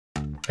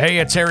Hey,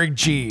 it's Eric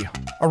G.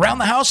 Around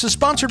the House is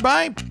sponsored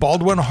by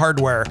Baldwin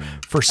Hardware.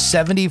 For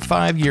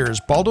 75 years,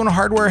 Baldwin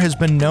Hardware has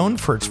been known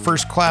for its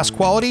first-class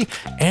quality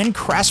and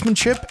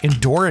craftsmanship in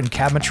door and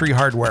cabinetry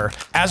hardware.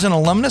 As an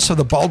alumnus of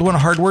the Baldwin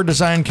Hardware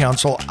Design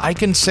Council, I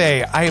can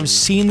say I have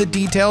seen the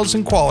details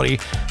and quality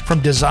from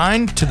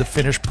design to the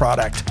finished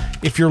product.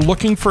 If you're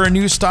looking for a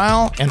new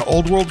style and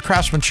old-world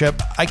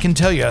craftsmanship, I can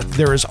tell you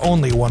there is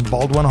only one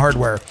Baldwin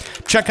Hardware.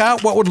 Check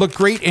out what would look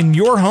great in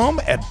your home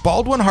at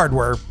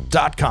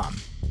baldwinhardware.com.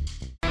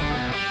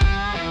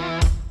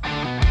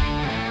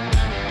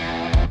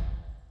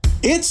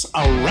 It's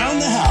Around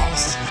the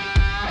House.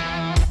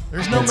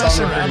 There's no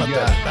messing around with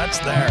that. That's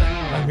there.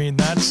 I mean,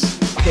 that's...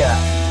 Yeah.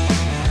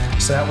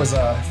 So that was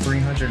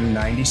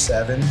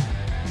 397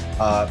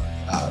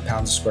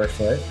 pounds a square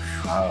foot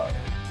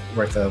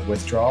worth of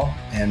withdrawal.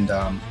 And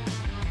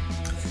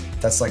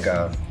that's like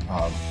a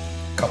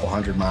couple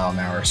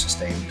 100-mile-an-hour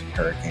sustained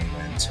hurricane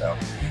wind. So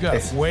you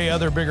got way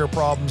other bigger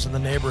problems in the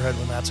neighborhood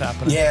when that's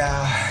happening.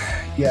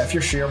 Yeah. If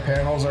your shear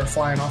panels are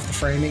flying off the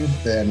framing,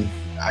 then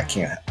I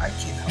can't help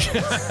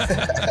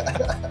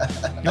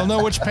it. You'll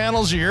know which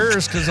panels are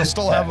yours because they'll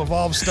still have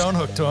Evolved Stone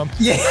hooked to them.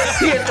 Yeah,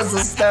 because the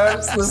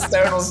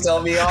stone will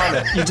still be on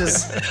it. You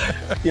just,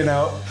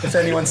 if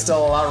anyone's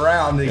still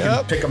around, you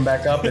can pick them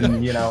back up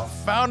and,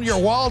 Found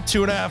your wall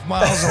 2.5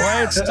 miles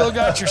away. It's still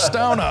got your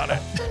stone on it.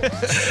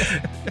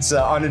 It's an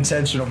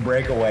unintentional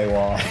breakaway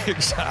wall.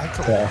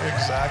 Exactly.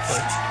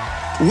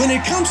 When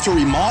it comes to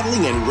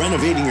remodeling and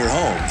renovating your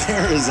home,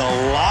 there is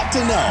a lot to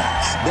know,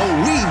 but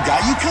we've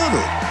got you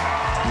covered.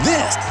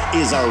 This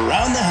is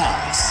Around the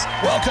House.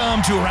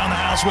 Welcome to Around the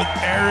House with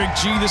Eric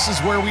G. This is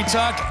where we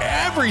talk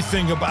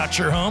everything about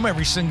your home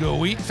every single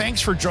week.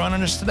 Thanks for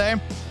joining us today.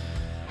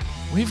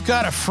 We've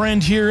got a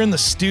friend here in the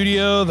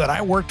studio that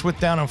I worked with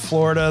down in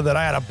Florida that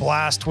I had a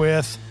blast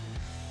with.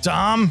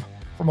 Dom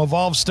from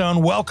Evolved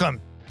Stone,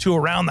 welcome to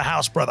Around the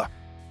House, brother.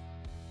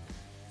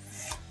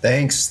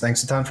 Thanks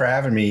a ton for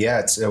having me. Yeah,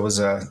 it was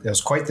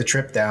quite the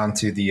trip down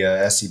to the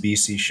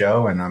SCBC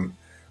show, and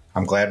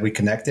I'm glad we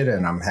connected,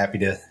 and I'm happy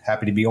to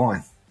be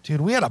on.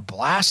 Dude, we had a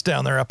blast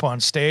down there up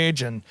on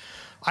stage, and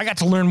I got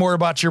to learn more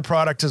about your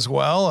product as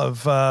well,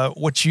 of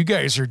what you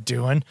guys are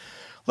doing.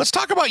 Let's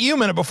talk about you a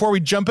minute before we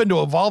jump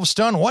into Evolved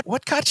Stone.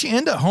 What got you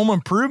into home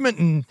improvement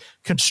and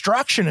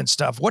construction and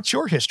stuff? What's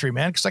your history,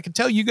 man? Because I can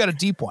tell you got a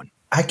deep one.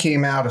 I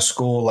came out of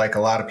school like a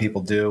lot of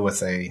people do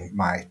with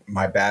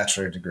my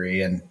bachelor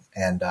degree, and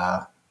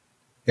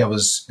it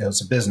was a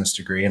business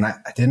degree, and I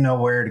didn't know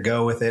where to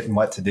go with it and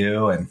what to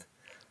do, and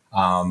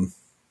my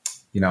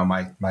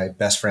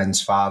best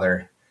friend's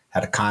father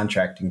had a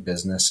contracting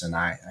business, and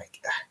I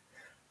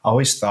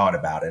always thought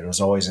about it. It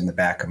was always in the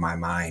back of my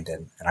mind.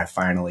 And I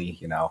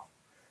finally,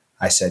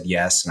 I said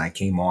yes, and I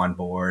came on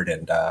board,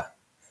 and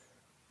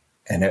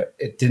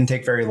it didn't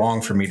take very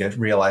long for me to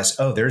realize,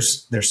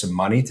 there's some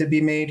money to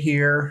be made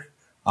here.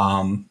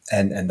 And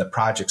the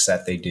projects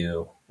that they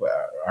do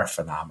are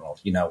phenomenal.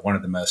 One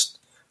of the most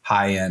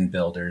high-end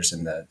builders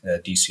in the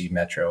DC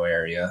metro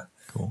area.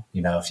 Cool.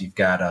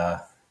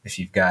 If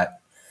you've got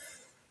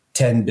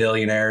 10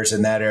 billionaires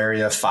in that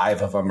area,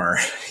 5 of them are,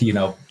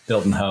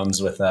 building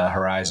homes with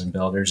Horizon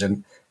Builders.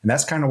 And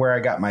that's kind of where I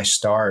got my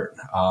start.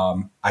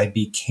 I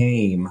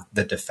became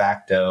the de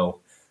facto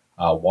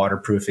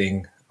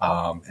waterproofing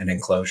and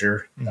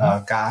enclosure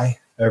guy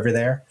over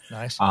there.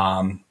 Nice.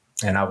 And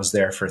I was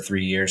there for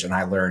 3 years, and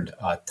I learned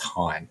a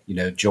ton.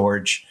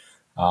 George,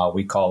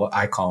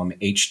 I call him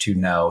H2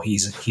 No.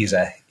 He's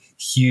a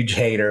huge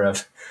hater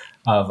of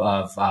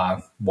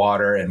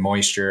water and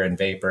moisture and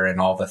vapor and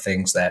all the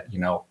things that,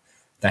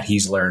 that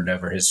he's learned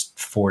over his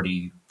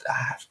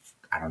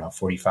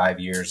 45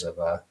 years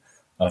of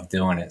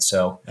doing it.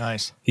 So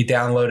nice. He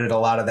downloaded a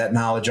lot of that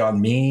knowledge on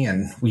me.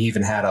 And we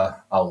even had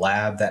a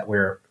lab that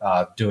we're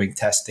doing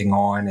testing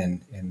on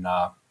in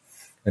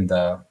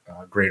the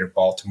greater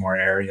Baltimore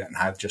area. And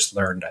I've just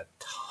learned a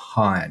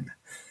ton,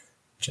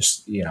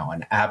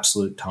 an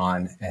absolute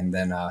ton. And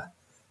then,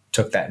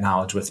 took that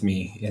knowledge with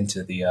me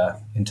into the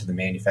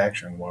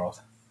manufacturing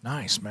world.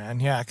 Nice, man.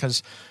 Yeah,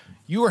 because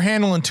you were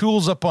handling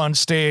tools up on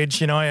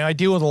stage. I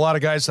deal with a lot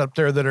of guys up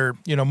there that are,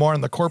 more on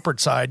the corporate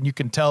side, and you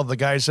can tell the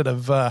guys that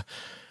have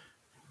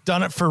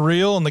done it for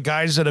real and the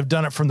guys that have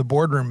done it from the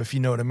boardroom, if you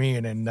know what I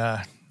mean. And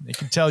they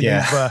can tell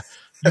you've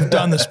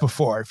done this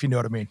before, if you know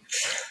what I mean.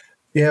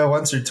 Yeah,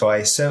 once or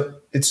twice. So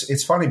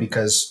it's funny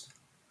because,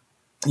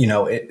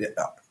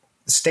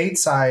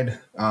 stateside,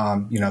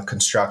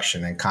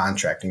 construction and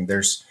contracting,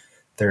 there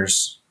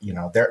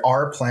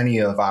are plenty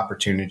of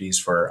opportunities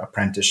for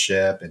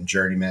apprenticeship and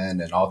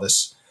journeyman and all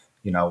this,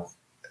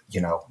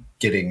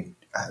 getting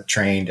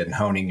trained and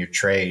honing your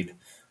trade.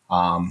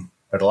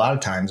 But a lot of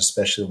times,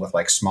 especially with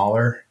like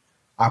smaller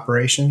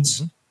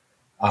operations,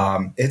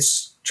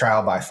 it's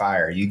trial by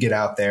fire. You get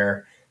out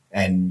there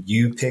and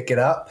you pick it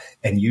up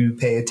and you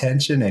pay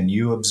attention and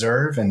you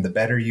observe. And the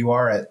better you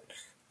are at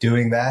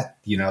doing that,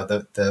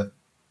 the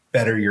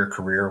better your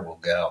career will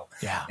go.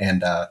 Yeah.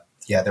 And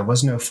there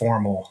was no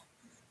formal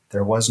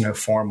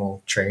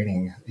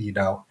training. You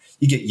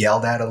you get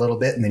yelled at a little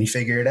bit and then you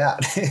figure it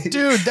out.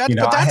 Dude,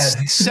 that's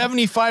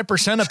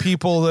 75% of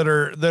people that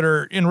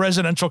are in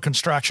residential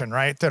construction,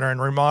 right? That are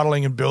in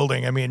remodeling and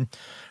building. I mean,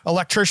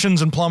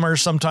 electricians and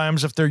plumbers,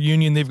 sometimes if they're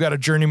union, they've got a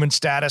journeyman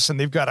status and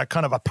they've got a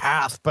kind of a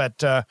path.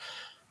 But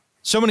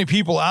so many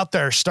people out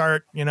there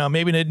start,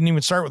 maybe they didn't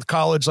even start with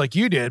college like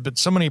you did, but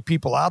so many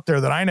people out there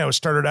that I know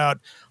started out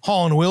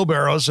hauling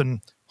wheelbarrows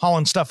and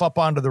hauling stuff up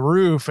onto the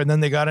roof. And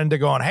then they got into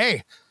going,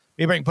 hey,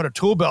 maybe I can put a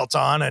tool belt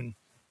on, and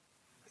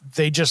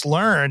they just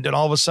learned, and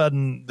all of a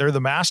sudden they're the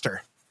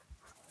master.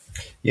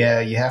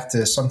 Yeah.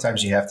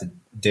 Sometimes you have to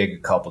dig a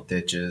couple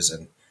ditches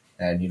and,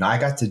 I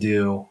got to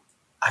do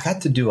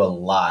a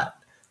lot,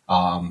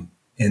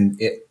 in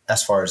it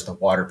as far as the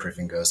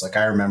waterproofing goes. Like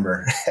I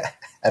remember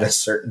at a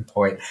certain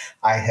point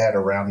I had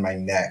around my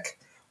neck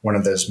one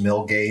of those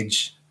mill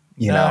gauge,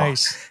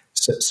 Nice.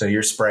 So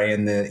you're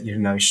spraying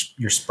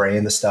you're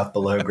spraying the stuff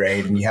below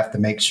grade, and you have to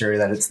make sure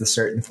that it's the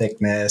certain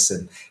thickness.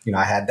 And,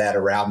 I had that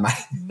around my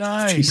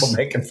Nice. people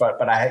making fun,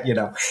 but I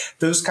had,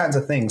 those kinds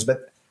of things.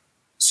 But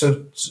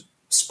so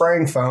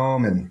spraying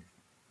foam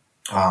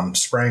and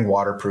spraying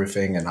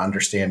waterproofing and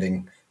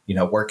understanding,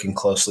 working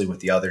closely with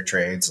the other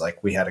trades.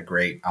 Like we had a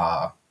great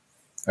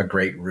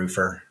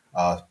roofer,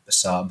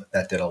 sub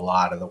that did a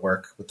lot of the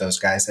work with those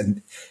guys.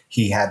 And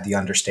he had the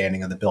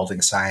understanding of the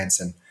building science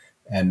and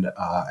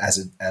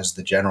as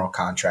the general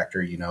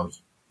contractor,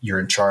 you're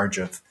in charge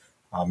of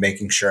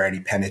making sure any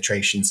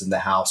penetrations in the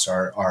house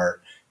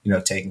are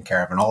taken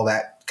care of, and all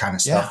that kind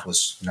of stuff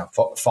was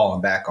falling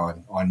back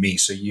on me.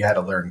 So you had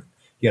to learn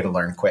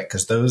quick,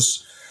 because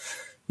those,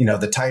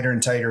 the tighter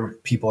and tighter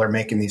people are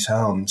making these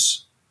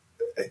homes,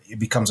 it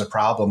becomes a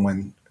problem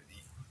when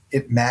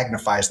it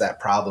magnifies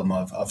that problem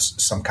of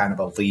some kind of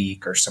a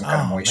leak or some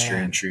kind of moisture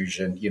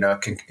intrusion.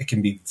 It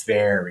can be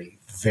very,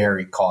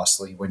 very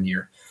costly when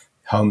your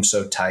home's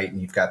so tight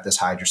and you've got this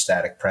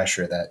hydrostatic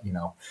pressure that,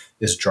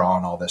 is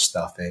drawing all this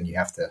stuff in. You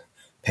have to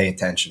pay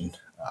attention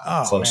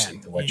closely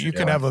to what you're doing. You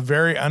can have a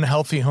very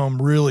unhealthy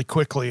home really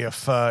quickly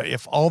if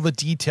all the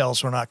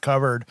details were not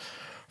covered,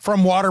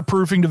 from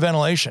waterproofing to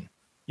ventilation.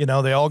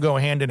 They all go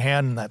hand in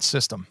hand in that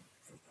system.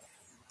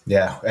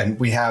 Yeah. And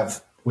we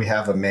have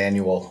a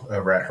manual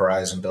over at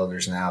Horizon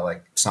Builders now,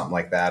 like something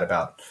like that,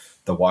 about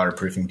the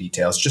waterproofing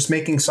details, just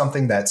making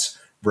something that's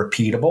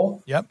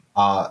repeatable. Yep.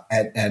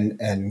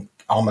 And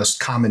almost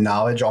common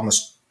knowledge,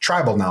 almost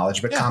tribal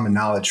knowledge, but common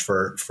knowledge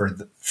for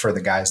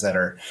the guys that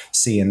are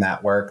seeing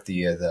that work.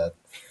 The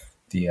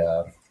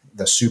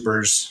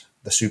supers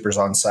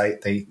on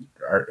site, they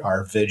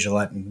are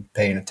vigilant and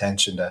paying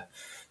attention to,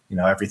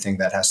 everything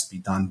that has to be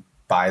done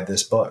by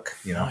this book.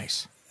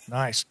 Nice.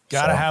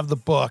 Got to have the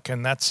book,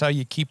 and that's how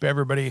you keep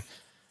everybody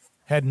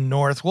heading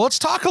north. Well, let's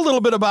talk a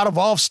little bit about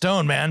Evolve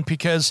Stone, man,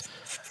 because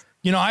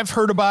I've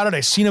heard about it.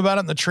 I've seen about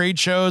it in the trade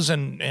shows,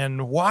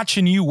 and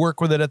watching you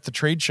work with it at the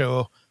trade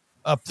show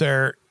up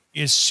there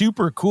is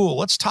super cool.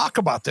 Let's talk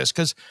about this,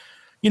 because,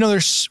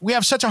 we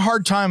have such a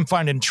hard time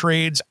finding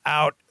trades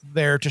out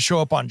there to show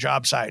up on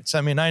job sites.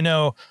 I mean, I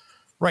know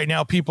right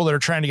now people that are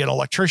trying to get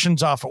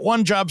electricians off at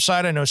one job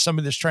site. I know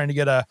somebody that's trying to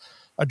get a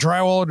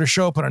drywaller to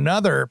show up on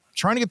another,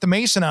 trying to get the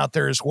mason out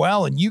there as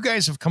well. And you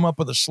guys have come up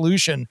with a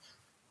solution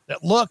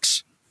that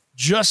looks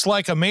just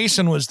like a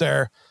mason was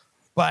there,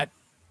 but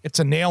it's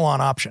a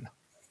nail-on option.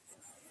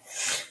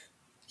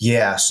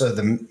 Yeah. So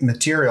the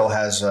material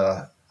has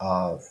a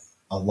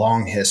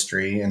long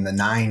history. In the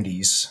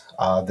 90s,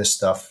 this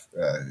stuff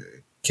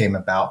came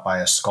about by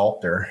a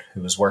sculptor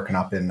who was working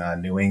up in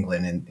New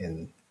England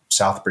in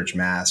Southbridge,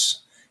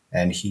 Mass.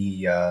 And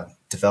he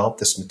developed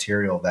this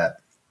material that,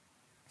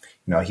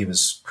 he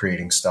was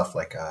creating stuff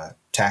like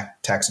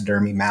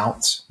taxidermy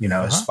mounts.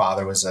 His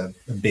father was a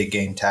big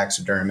game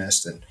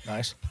taxidermist, and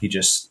nice.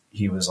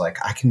 He was like,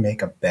 I can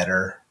make a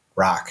better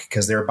rock,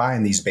 because they're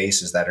buying these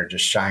bases that are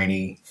just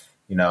shiny,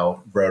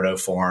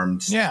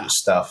 roto-formed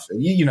stuff.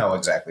 You know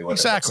exactly what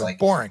it looks like.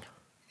 Boring.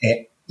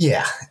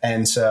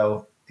 And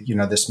so,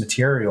 this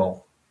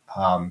material,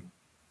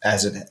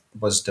 as it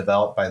was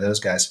developed by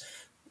those guys,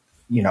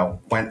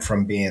 went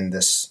from being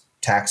this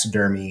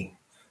taxidermy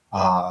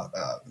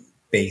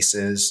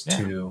bases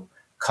to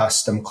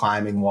custom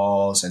climbing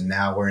walls. And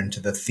now we're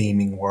into the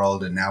theming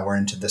world, and now we're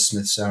into the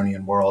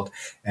Smithsonian world.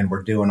 And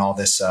we're doing all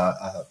this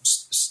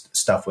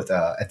stuff with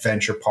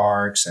adventure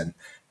parks and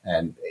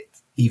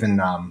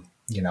even,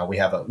 we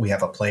have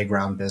a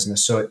playground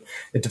business. So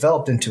it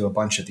developed into a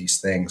bunch of these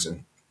things.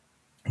 And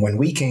when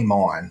we came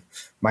on,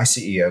 my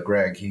CEO,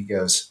 Greg, he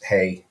goes,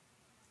 hey,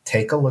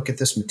 take a look at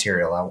this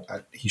material.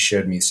 He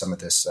showed me some of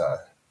this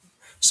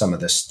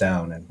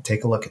stone, and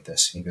take a look at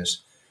this. He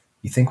goes,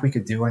 you think we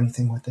could do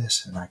anything with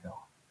this? And I go,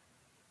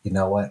 you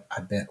know what?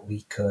 I bet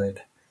we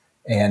could.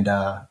 And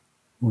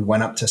we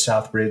went up to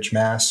Southbridge,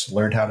 Mass,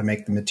 learned how to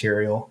make the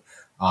material.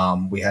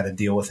 We had a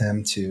deal with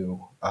him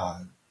to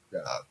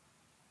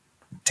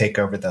take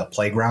over the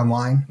playground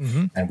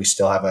line, and we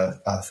still have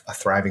a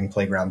thriving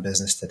playground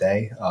business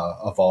today,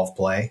 Evolve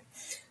Play.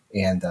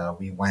 And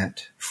we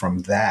went from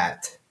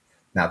that.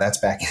 Now that's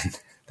back in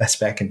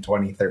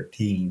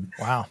 2013.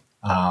 Wow.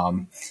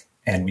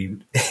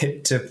 And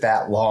it took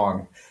that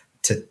long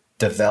to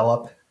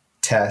develop,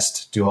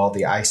 test, do all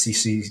the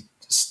ICC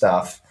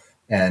stuff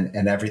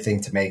and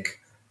everything to make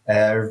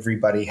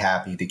everybody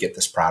happy to get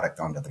this product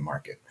onto the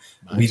market.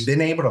 Nice. We've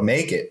been able to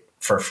make it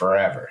for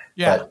forever,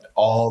 but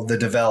all the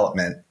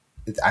development,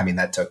 I mean,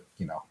 that took,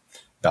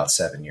 about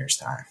 7 years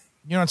time.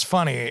 It's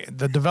funny.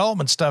 The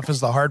development stuff is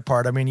the hard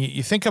part. I mean,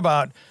 you think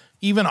about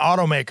even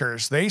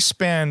automakers, they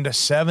spend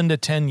 7 to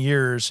 10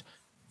 years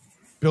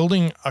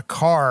building a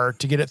car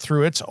to get it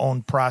through its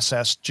own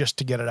process just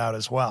to get it out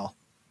as well.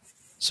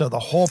 So the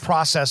whole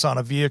process on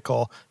a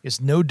vehicle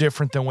is no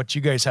different than what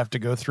you guys have to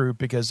go through,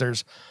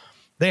 because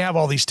they have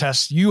all these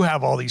tests, you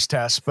have all these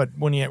tests, but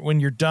when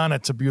you're done,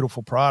 it's a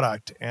beautiful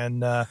product.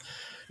 And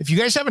if you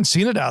guys haven't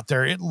seen it out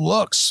there, it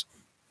looks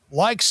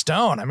like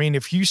stone. I mean,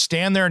 if you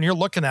stand there and you're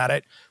looking at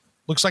it,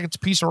 looks like it's a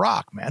piece of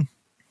rock, man.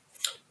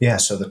 Yeah.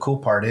 So the cool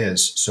part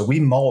is, we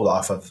mold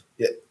off of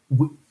it,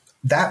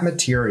 that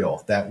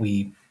material that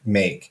we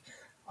make.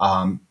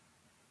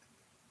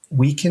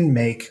 We can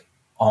make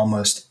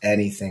almost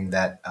anything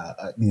that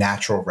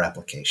natural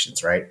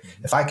replications, right?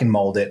 Mm-hmm. If I can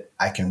mold it,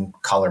 I can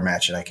color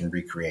match it, I can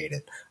recreate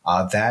it.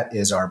 That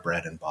is our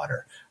bread and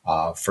butter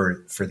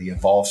for the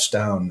Evolve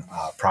Stone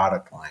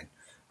product line.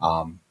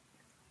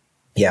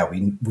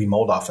 We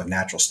mold off of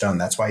natural stone.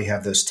 That's why you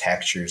have those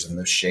textures and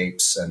those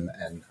shapes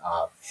and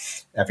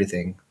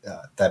everything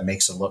that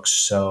makes it look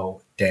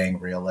so dang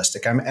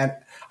realistic. And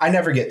I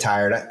never get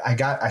tired.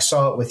 I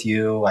saw it with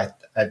you. I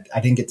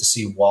didn't get to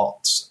see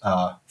Walt's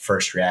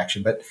first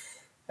reaction, but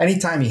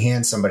anytime you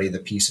hand somebody the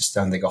piece of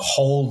stone, they go,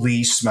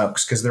 holy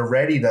smokes, because they're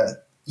ready to,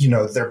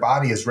 their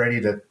body is ready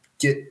to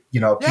get,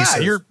 a piece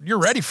of you're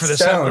ready for this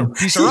stone.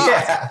 Piece of rock.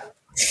 Yeah.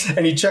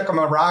 And you chuck them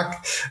a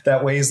rock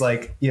that weighs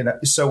like,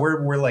 so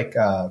we're like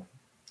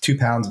 2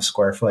 pounds a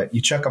square foot.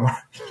 You chuck them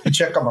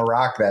a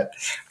rock that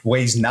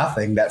weighs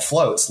nothing, that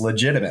floats,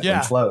 legitimately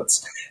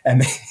floats.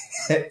 And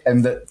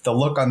the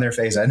look on their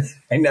face, I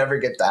never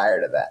get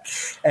tired of that.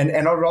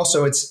 And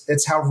also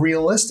it's how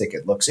realistic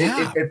it looks.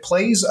 Yeah. It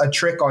plays a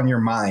trick on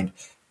your mind.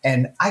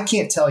 And I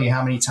can't tell you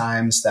how many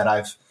times that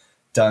I've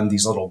done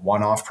these little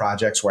one-off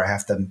projects where I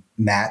have to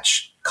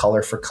match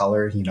color for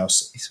color, a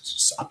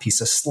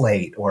piece of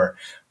slate or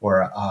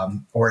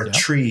a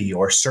tree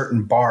or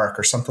certain bark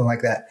or something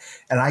like that.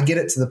 And I get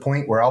it to the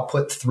point where I'll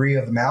put 3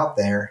 of them out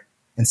there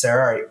and say, all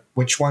right,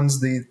 which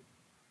one's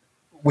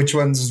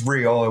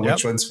real and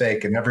which one's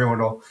fake? And everyone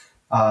will,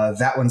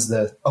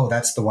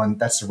 that's the one,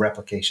 that's the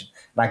replication.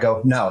 And I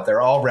go, no,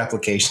 they're all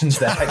replications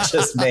that I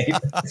just made.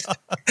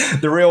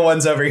 The real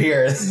one's over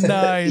here.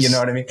 Nice. You know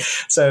what I mean?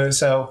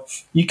 So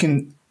you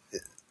can,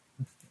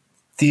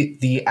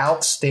 the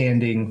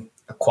outstanding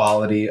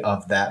quality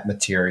of that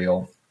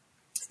material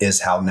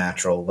is how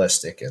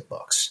naturalistic it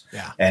looks.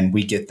 Yeah. And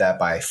we get that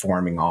by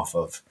forming off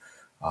of,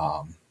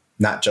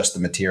 not just the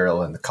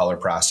material and the color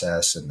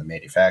process and the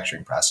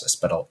manufacturing process,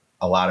 but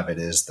a lot of it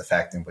is the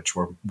fact in which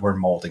we're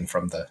molding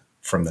from the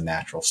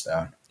natural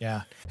stone.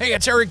 Yeah. Hey,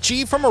 it's Eric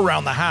G from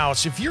Around the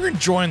House. If you're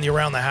enjoying the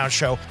Around the House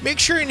show, make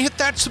sure and hit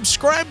that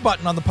subscribe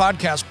button on the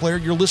podcast player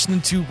you're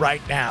listening to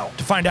right now.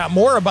 To find out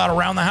more about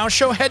Around the House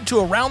show, head to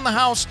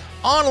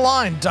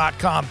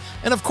AroundTheHouseOnline.com.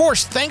 And of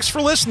course, thanks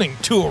for listening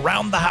to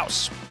Around the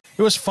House.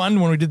 It was fun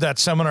when we did that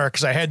seminar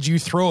because I had you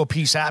throw a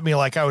piece at me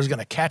like I was going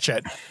to catch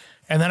it.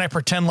 And then I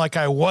pretend like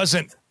I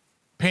wasn't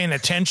paying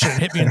attention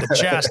and hit me in the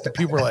chest. And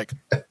people were like,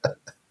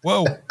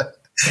 whoa.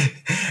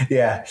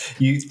 Yeah,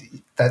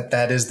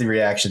 that is the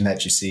reaction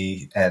that you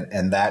see.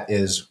 And that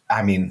is,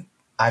 I mean,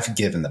 I've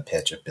given the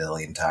pitch 1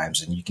 billion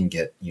times and you can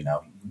get,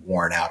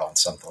 worn out on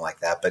something like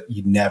that, but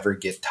you never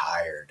get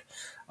tired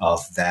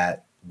of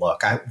that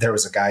look. There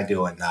was a guy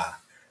doing,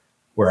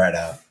 we're at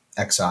a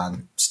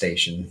Exxon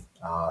station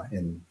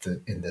in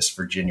this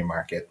Virginia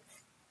market.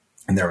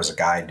 And there was a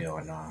guy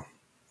doing,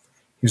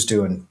 he was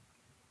doing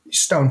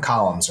stone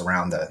columns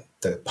around the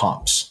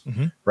pumps,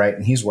 mm-hmm. right?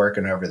 And he's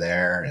working over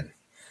there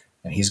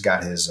and he's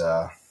got his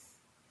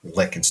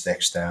lick and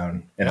stick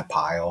stone in a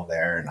pile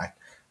there. And I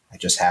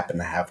just happen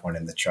to have one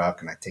in the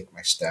truck and I take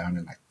my stone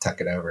and I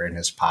tuck it over in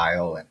his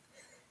pile and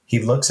he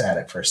looks at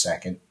it for a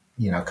second,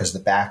 because the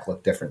back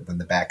looked different than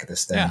the back of the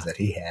stones that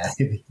he had.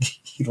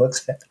 He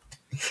looks at it.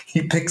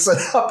 He picks it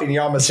up and he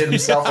almost hit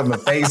himself in the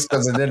face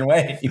because it didn't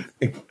weigh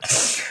anything.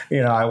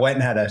 I went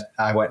and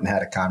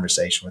had a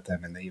conversation with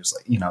him and he was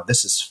like,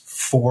 this is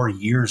 4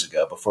 years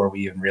ago before we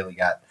even really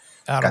got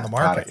on the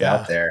market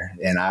out there.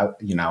 And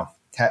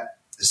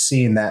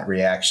seeing that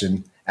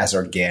reaction as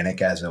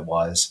organic as it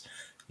was,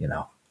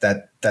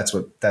 that's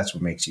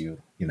what makes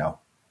you,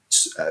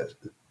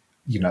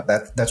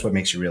 that's what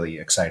makes you really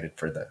excited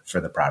for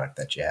the product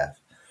that you have.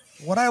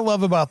 What I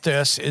love about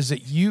this is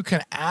that you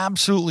can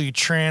absolutely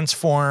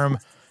transform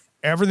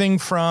everything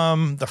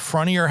from the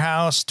front of your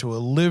house to a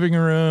living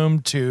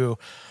room to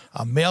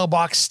a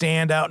mailbox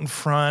stand out in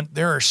front.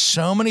 There are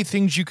so many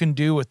things you can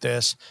do with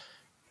this,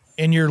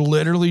 and you're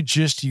literally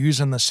just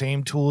using the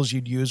same tools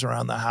you'd use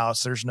around the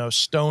house. There's no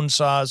stone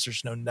saws.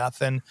 There's no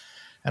nothing.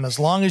 And as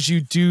long as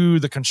you do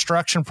the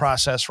construction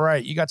process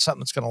right, you got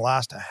something that's going to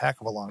last a heck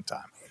of a long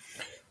time.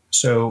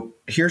 So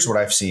here's what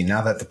I've seen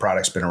now that the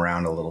product's been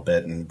around a little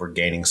bit and we're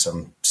gaining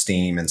some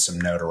steam and some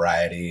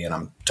notoriety, and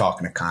I'm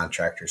talking to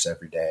contractors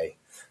every day.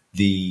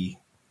 The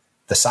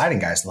siding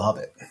guys love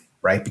it,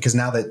 right? Because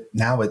now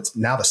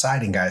the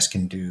siding guys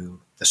can do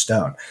the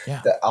stone.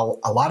 Yeah.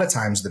 A lot of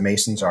times the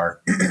masons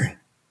are,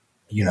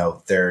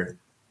 they're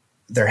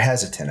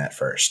hesitant at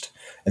first,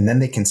 and then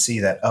they can see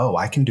that, oh,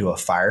 I can do a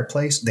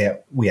fireplace.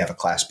 We have a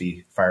Class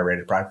B fire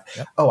rated product.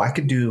 Yep. Oh, I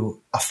could do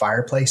a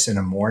fireplace in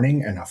the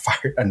morning and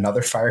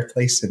another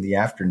fireplace in the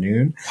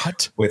afternoon.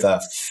 What? With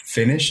a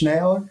finish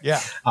nailer?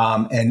 Yeah.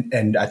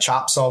 And a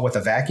chop saw with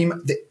a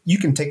vacuum. You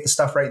can take the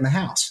stuff right in the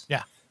house.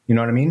 Yeah. You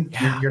know what I mean?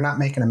 Yeah. You're not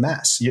making a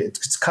mess.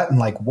 It's cutting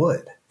like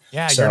wood.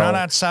 Yeah. So, you're not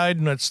outside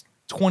and it's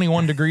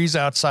 21 degrees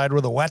outside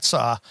with a wet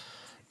saw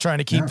trying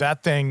to keep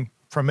that thing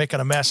from making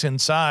a mess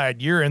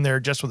inside. You're in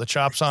there just with a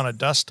chop saw and a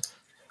dust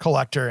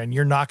collector, and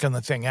you're knocking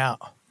the thing out.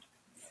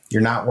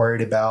 You're not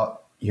worried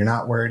about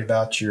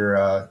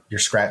your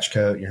scratch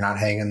coat. You're not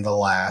hanging the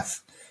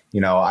lath.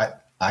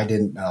 I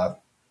didn't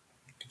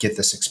get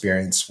this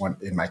experience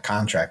in my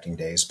contracting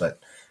days, but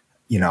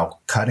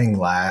cutting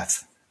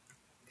lath,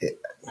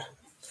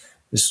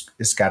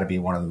 it's got to be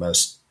one of the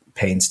most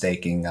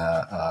painstaking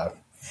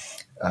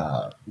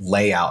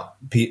layout,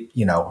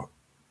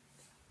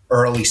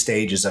 early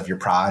stages of your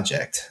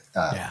project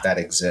that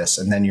exists.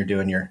 And then you're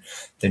doing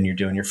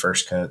your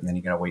first coat, and then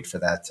you got to wait for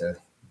that to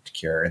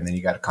cure. And then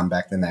you got to come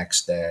back the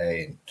next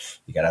day and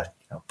you got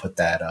to put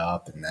that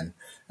up, and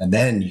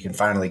then you can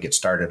finally get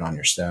started on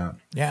your stone.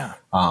 Yeah.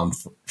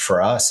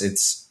 For us,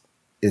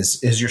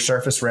 is your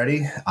surface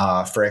ready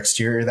for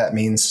exterior? That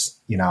means,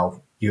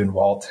 you and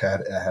Walt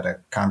had a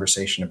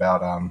conversation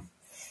about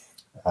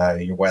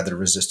your weather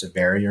resistant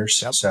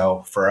barriers. Yep.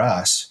 So for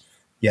us,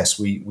 yes,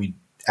 we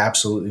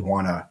absolutely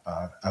want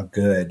a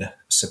good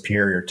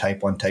superior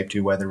type 1, type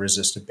 2 weather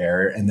resistant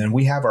barrier. And then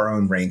we have our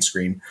own rain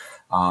screen.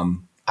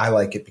 I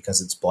like it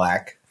because it's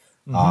black.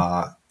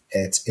 Mm-hmm.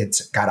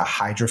 It's got a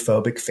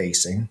hydrophobic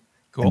facing.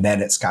 Cool. And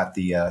then it's got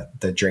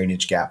the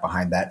drainage gap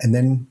behind that. And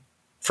then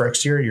for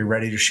exterior, you're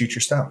ready to shoot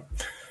your stone.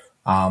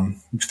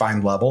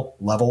 Find level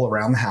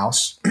around the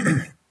house,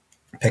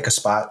 pick a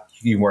spot.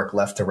 You can work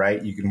left to right.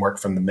 You can work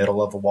from the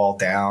middle of a wall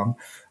down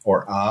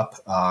or up.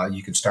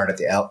 You can start at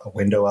the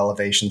window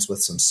elevations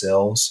with some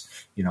sills.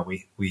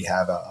 We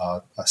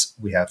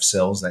have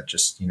sills that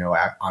just,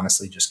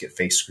 honestly just get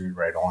face screwed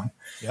right on.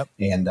 Yep.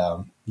 And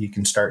you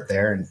can start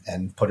there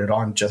and put it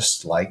on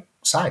just like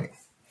siding.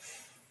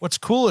 What's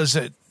cool is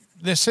that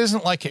this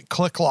isn't like it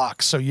click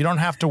locks, so you don't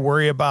have to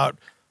worry about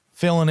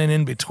filling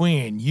in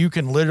between. You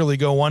can literally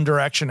go one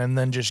direction and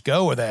then just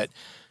go with it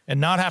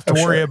and not have to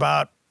worry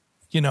about,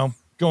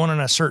 going in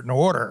a certain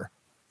order,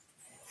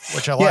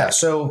 which I like. Yeah.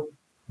 So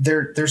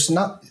there's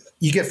not,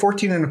 you get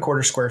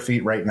 14.25 square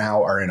feet right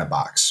now are in a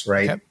box,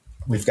 right? Okay.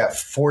 We've got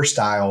 4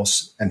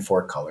 styles and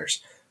 4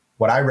 colors.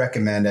 What I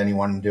recommend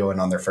anyone doing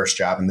on their first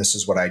job, and this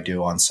is what I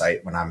do on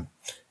site when I'm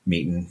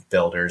meeting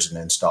builders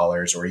and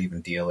installers or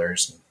even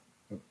dealers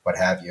and what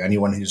have you,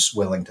 anyone who's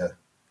willing to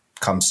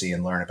come see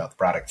and learn about the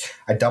product.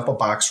 I dump a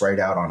box right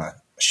out on a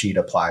sheet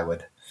of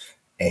plywood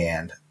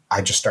and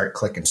I just start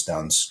clicking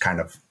stones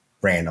kind of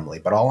randomly.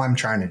 But all I'm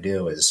trying to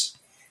do is,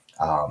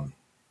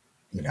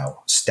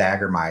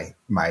 stagger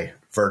my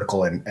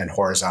vertical and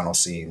horizontal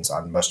seams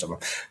on most of them.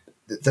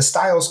 The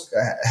styles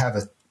have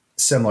a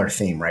similar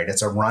theme, right?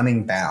 It's a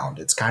running bound.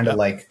 It's kind of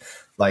like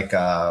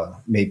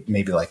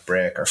maybe like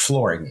brick or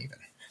flooring even.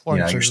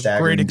 Flooring's you're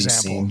staggering great these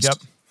example. seams. Yep.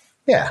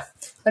 Yeah.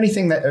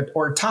 Anything that,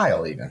 or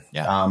tile even.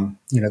 Yeah.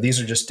 These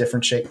are just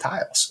different shaped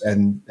tiles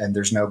and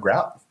there's no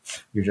grout.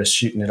 You're just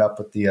shooting it up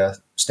with the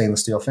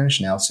stainless steel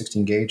finish nail,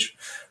 16 gauge,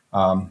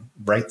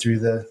 right through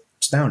the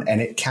stone,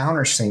 and it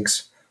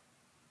countersinks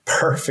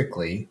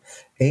perfectly.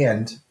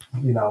 And,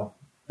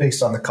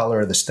 based on the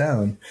color of the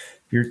stone,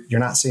 you're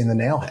not seeing the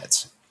nail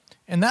heads.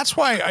 And that's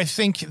why I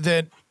think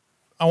that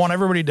I want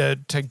everybody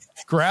to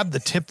grab the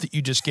tip that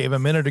you just gave a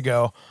minute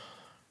ago.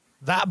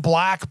 That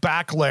black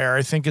back layer,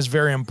 I think, is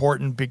very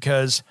important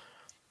because,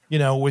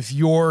 with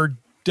your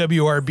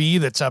WRB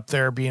that's up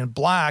there being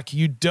black,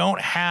 you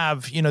don't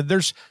have,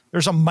 there's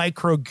a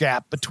micro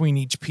gap between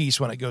each piece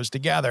when it goes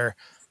together.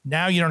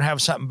 Now you don't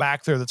have something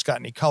back there that's got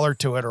any color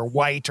to it or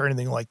white or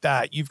anything like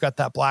that. You've got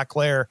that black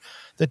layer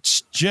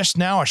that's just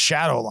now a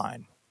shadow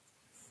line.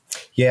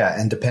 Yeah.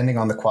 And depending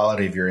on the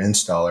quality of your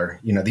installer,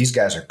 these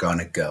guys are going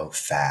to go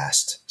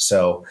fast.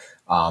 So,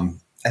 and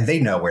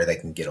they know where they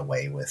can get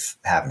away with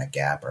having a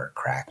gap or a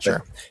crack.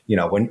 Sure.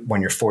 But,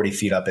 when you're 40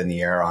 feet up in the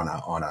air on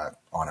a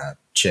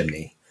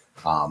chimney,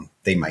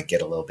 they might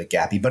get a little bit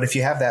gappy. But if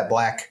you have that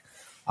black,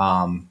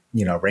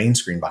 rain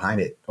screen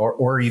behind it,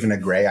 or even a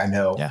gray, I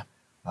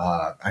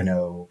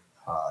know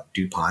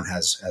DuPont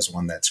has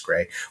one that's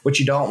gray. What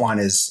you don't want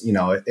is,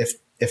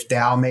 if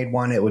Dow made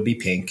one, it would be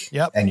pink.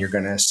 Yep. And you're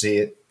going to see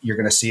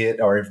it,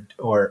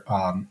 or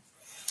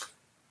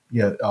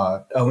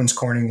Owens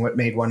Corning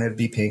made one, it'd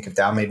be pink. If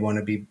Dow made one,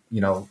 it'd be,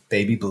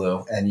 baby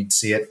blue, and you'd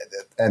see it,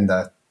 and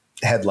the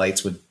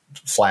headlights would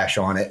flash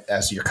on it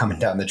as you're coming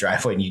down the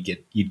driveway, and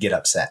you'd get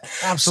upset.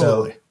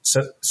 Absolutely. So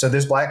So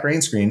this black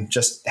rain screen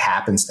just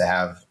happens to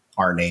have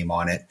our name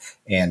on it,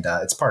 and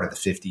it's part of the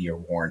 50-year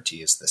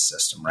warranty is this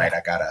system, right?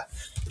 I got a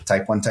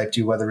type 1, type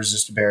 2 weather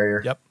resistant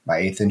barrier,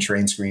 my 1/8-inch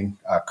rain screen,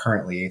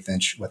 currently 1/8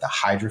 inch with a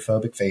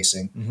hydrophobic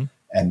facing.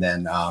 And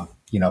then,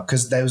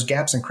 because those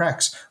gaps and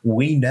cracks,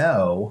 we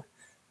know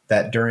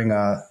that during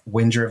a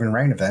wind-driven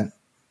rain event,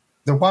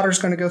 the water's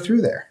going to go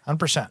through there.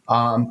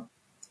 100%.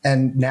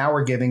 And now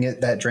we're giving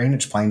it that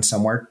drainage plane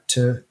somewhere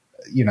to,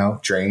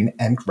 drain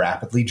and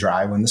rapidly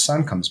dry when the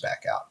sun comes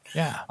back out.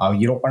 Yeah.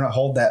 You don't want to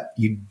hold that.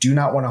 You do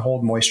not want to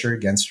hold moisture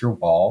against your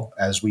wall,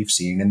 as we've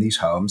seen in these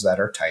homes that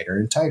are tighter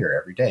and tighter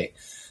every day.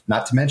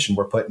 Not to mention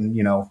we're putting,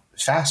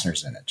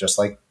 fasteners in it, just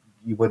like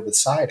you would with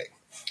siding.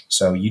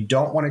 So you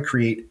don't want to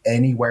create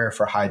anywhere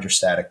for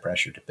hydrostatic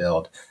pressure to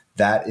build.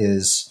 That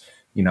is,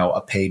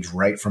 a page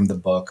right from the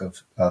book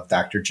of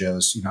Dr.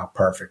 Joe's,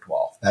 perfect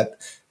wall. That,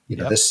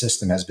 this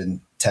system has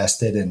been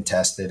tested and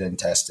tested and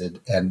tested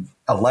and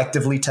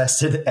electively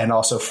tested and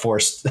also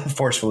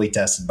forcefully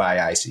tested by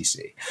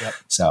ICC.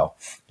 So,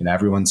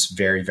 everyone's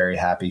very, very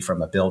happy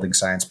from a building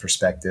science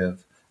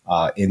perspective.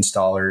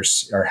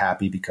 Installers are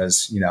happy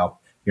because,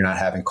 you're not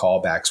having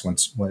callbacks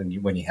when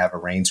you have a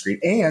rain screen,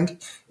 and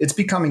it's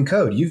becoming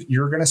code.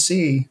 You're going to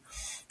see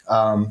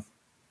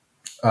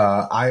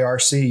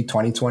IRC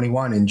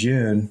 2021 in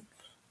June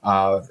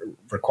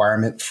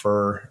requirement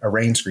for a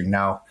rain screen.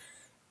 Now,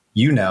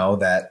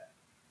 that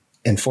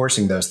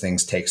enforcing those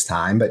things takes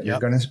time, but you're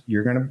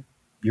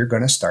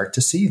gonna start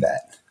to see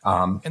that.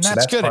 And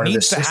that's good. It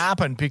needs to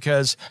happen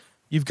because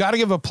you've got to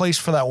give a place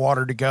for that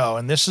water to go.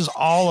 And this is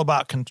all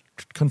about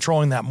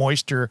controlling that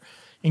moisture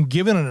and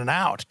giving it an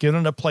out,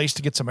 giving it a place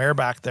to get some air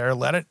back there,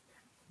 let it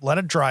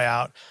dry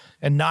out,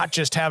 and not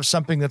just have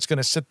something that's going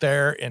to sit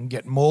there and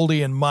get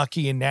moldy and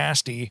mucky and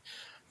nasty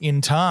in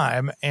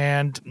time.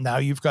 And now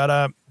you've got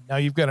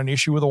an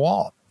issue with a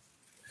wall.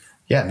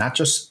 Yeah. Not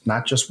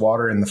just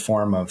water in the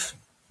form of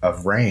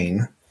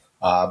rain,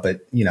 but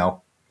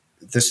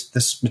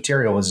this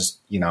material is,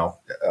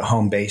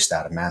 home based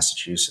out of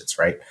Massachusetts,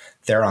 right?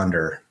 They're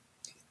under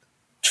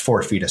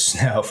 4 feet of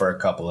snow for a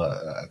couple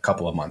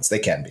of months. They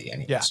can be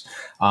anyways.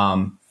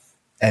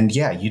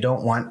 Yeah. You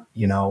don't want,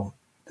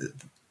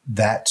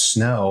 that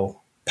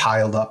snow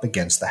piled up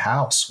against the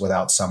house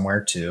without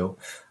somewhere to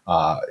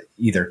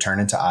either turn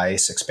into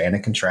ice, expand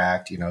and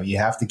contract. You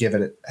have to give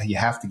it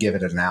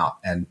an out.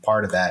 And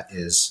part of that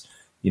is,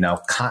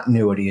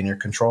 continuity in your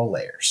control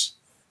layers.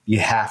 You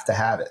have to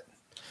have it.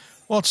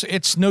 Well,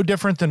 it's no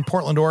different than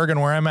Portland,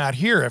 Oregon, where I'm at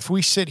here. If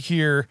we sit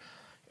here,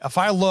 if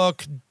I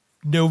look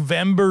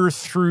November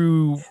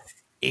through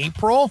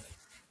April,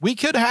 we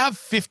could have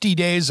 50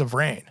 days of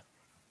rain.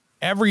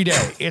 Every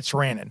day it's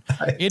raining.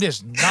 It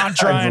is not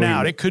drying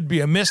out. It could be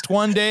a mist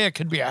one day. It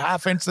could be a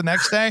half inch the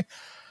next day.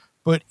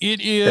 But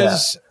it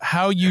is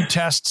how you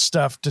test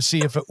stuff to see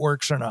if it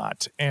works or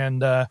not.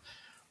 And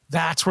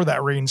that's where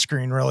that rain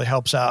screen really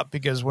helps out,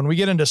 because when we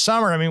get into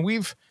summer, I mean,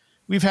 we've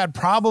had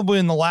probably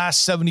in the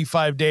last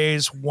 75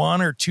 days,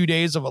 1 or 2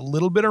 days of a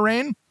little bit of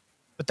rain,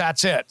 but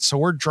that's it. So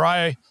we're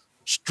dry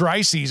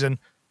season.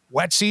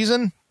 Wet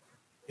season,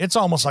 it's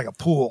almost like a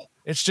pool.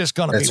 It's just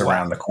going to be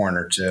around the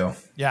corner too.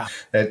 Yeah.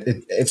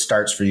 It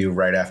starts for you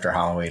right after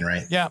Halloween,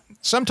 right? Yeah.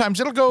 Sometimes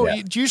it'll go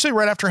usually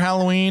right after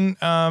Halloween.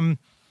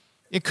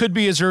 It could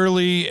be as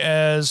early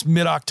as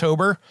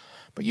mid-October,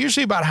 but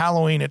usually about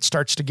Halloween, it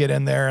starts to get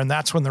in there, and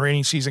that's when the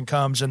rainy season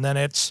comes, and then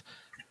it's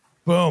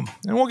boom.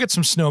 And we'll get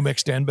some snow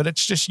mixed in, but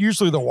it's just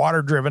usually the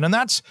water driven. And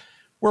that's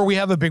where we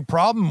have a big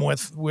problem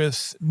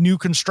with new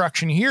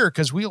construction here,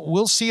 because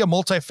we'll see a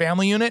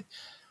multifamily unit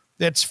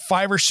that's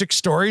 5 or 6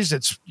 stories.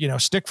 It's,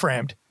 stick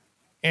framed.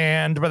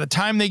 And by the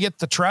time they get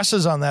the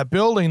trusses on that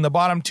building, the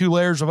bottom 2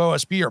 layers of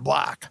OSB are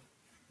black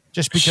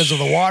just because of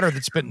the water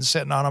that's been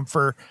sitting on them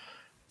for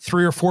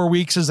 3 or 4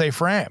 weeks as they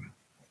frame.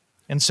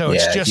 And so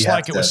it's just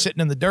like it was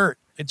sitting in the dirt.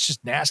 It's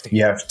just nasty.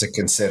 You have to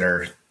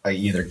consider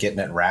either getting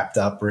it wrapped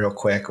up real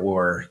quick,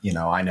 or,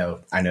 I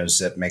know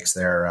Zip makes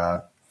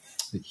their,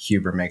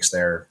 Huber makes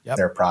their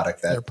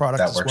product that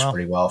works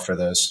pretty well for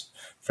those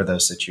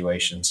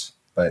situations.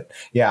 But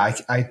yeah,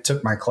 I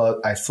took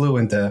I flew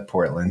into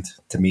Portland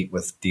to meet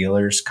with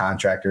dealers,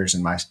 contractors,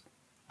 and my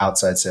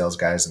outside sales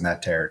guys in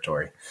that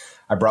territory.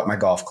 I brought my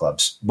golf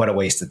clubs. What a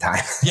waste of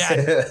time.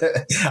 Yeah.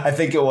 I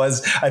think it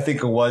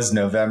was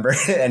November,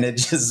 and it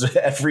just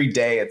every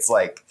day it's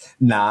like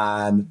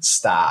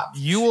nonstop.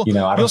 You'll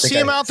see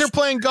them out there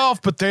playing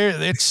golf, but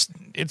it's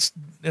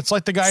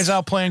like the guys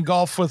out playing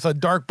golf with a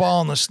dark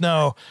ball in the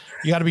snow.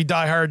 You got to be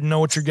diehard and know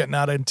what you're getting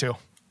out into.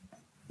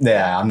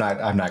 Yeah, I'm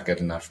not good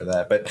enough for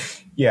that. But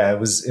yeah, it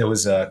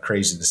was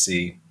crazy to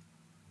see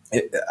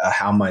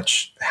how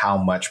much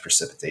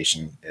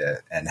precipitation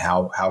and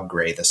how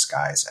gray the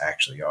skies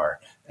actually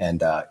are.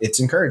 And it's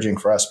encouraging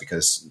for us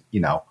because,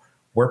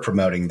 we're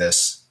promoting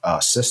this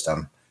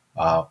system,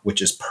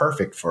 which is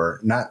perfect for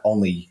not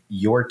only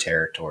your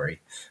territory,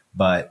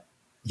 but,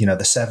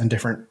 the 7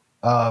 different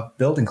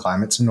building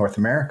climates in North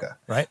America.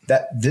 Right.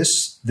 That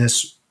this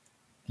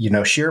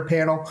shear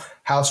panel,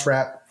 house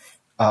wrap,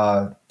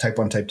 type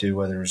 1, type 2,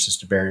 weather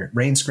resistant barrier,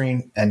 rain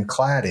screen, and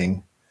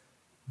cladding,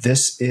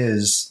 this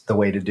is the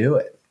way to do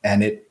it.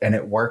 And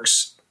it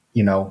works,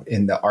 in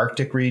the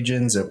Arctic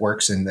regions, it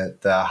works in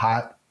the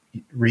hot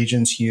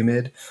regions,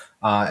 humid,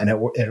 and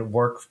it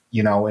work,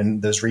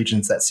 in those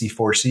regions that see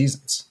 4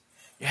 seasons.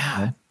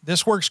 Yeah.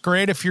 This works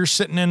great if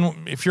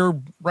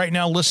you're right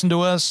now listening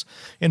to us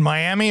in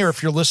Miami, or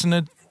if you're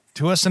listening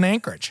to us in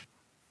Anchorage.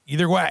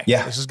 Either way,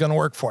 this is going to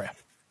work for you.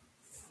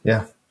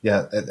 Yeah.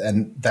 Yeah.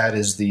 And that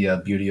is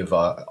the beauty of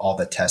all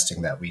the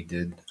testing that we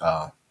did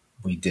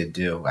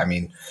do. I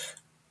mean,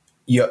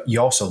 you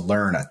also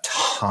learn a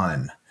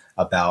ton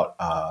about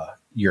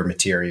your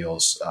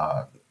materials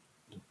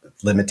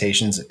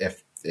limitations,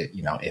 if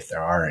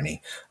there are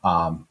any,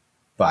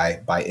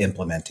 by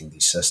implementing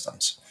these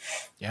systems.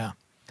 Yeah.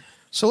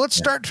 So let's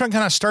start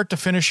to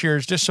finish here,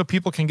 just so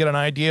people can get an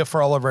idea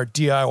for all of our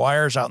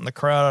DIYers out in the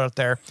crowd out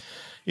there.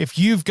 If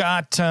you've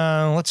got,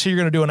 let's say you're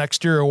going to do an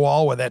exterior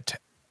wall with it,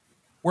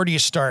 where do you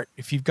start?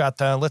 If you've got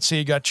let's say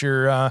you got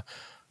your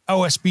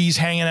OSBs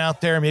hanging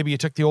out there, maybe you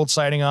took the old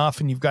siding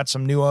off and you've got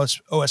some new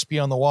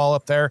OSB on the wall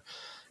up there,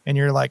 and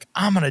you're like,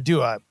 I'm going to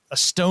do a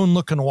stone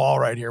looking wall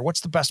right here.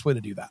 What's the best way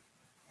to do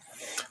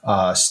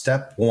that?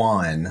 Step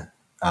one,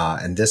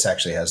 and this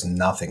actually has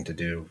nothing to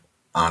do,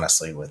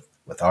 honestly, with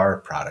our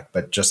product,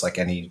 but just like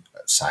any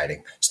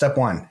siding. Step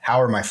one, how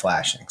are my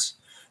flashings?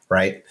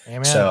 Right.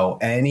 Amen. So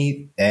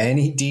any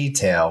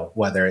detail,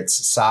 whether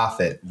it's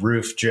soffit,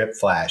 roof drip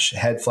flash,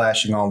 head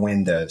flashing on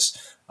windows,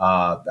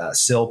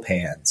 sill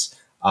pans,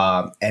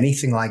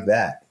 anything like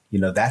that,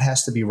 that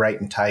has to be right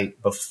and tight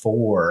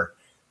before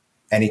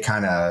you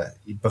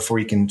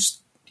can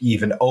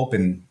even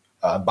open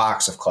a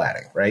box of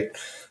cladding, right?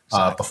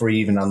 Exactly. Before you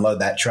even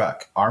unload that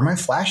truck. Are my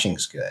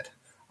flashings good?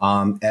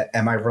 Am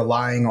I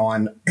relying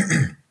on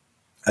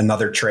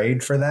another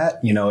trade for that?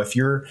 If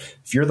you're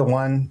the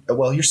one,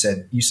 well, you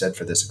said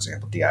for this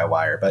example,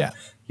 DIYer, but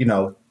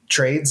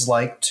trades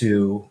like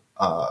to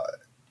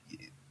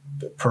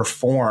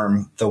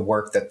perform the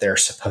work that they're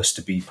supposed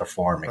to be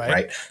performing,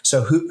 right?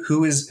 So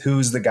who is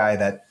the guy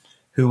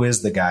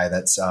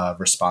that's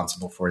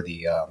responsible for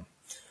the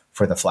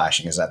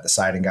flashing? Is that the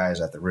siding guy? Is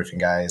that the roofing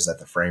guy? Is that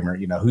the framer?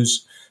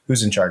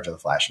 Who's in charge of the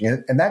flashing?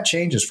 And that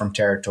changes from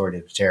territory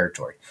to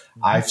territory.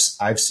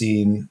 Mm-hmm. I've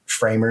seen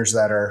framers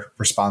that are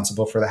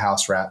responsible for the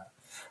house wrap.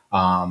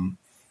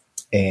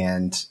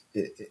 And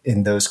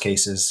in those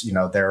cases,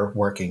 they're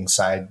working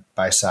side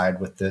by side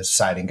with the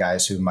siding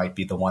guys who might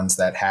be the ones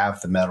that have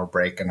the metal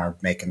break and are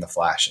making the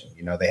flashing.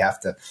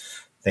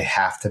 They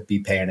have to be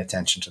paying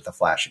attention to the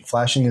flashing.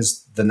 Flashing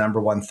is the number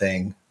one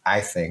thing, I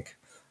think,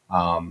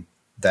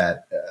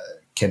 that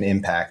can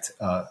impact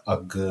a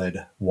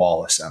good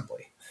wall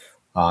assembly.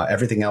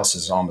 Everything else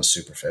is almost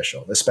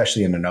superficial,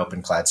 especially in an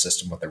open clad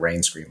system with a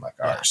rain screen like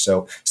ours.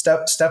 So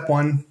step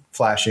one,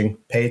 flashing,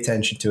 pay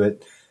attention to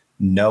it,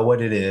 know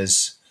what it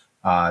is,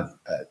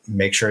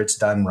 make sure it's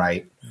done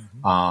right,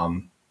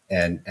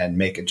 and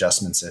make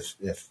adjustments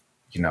if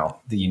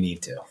that you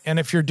need to. And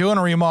if you're doing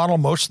a remodel,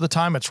 most of the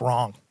time it's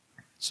wrong.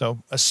 So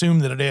assume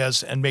that it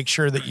is and make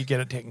sure that you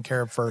get it taken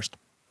care of first.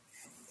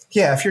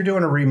 Yeah, if you're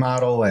doing a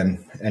remodel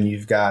and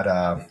you've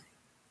got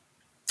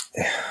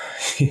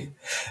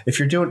if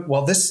you're doing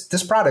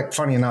this product,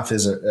 funny enough,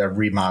 is a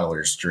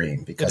remodeler's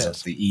dream because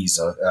of the ease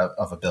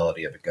of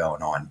ability of it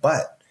going on.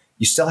 But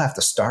you still have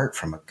to start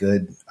from a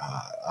good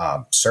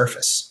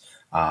surface.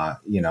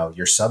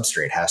 Your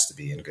substrate has to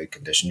be in good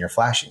condition. Your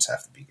flashings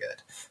have to be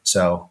good.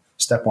 So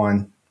step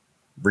one,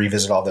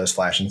 revisit all those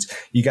flashings.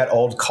 You got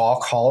old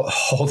caulk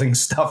holding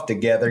stuff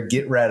together.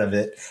 Get rid of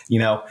it.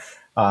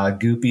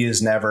 Goopy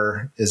is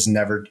never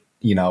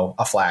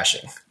a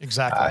flashing.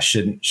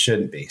 Exactly.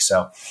 Shouldn't be.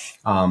 So,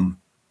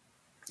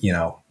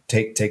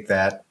 take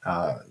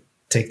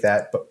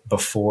that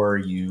before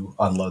you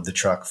unload the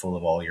truck full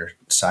of all your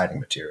siding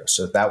material.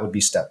 So that would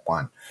be step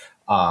one.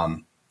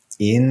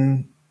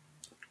 In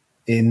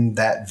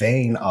that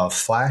vein of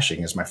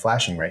flashing is my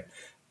flashing rate,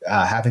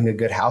 having a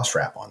good house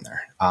wrap on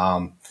there.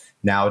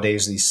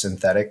 Nowadays, these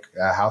synthetic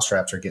house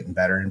wraps are getting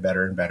better and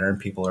better and better, and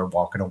people are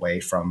walking away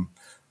from,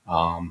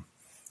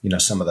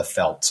 some of the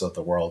felts of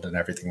the world and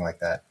everything like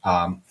that.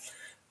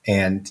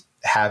 And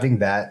having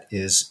that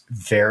is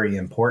very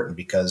important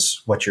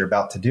because what you're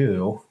about to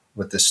do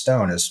with this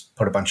stone is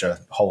put a bunch of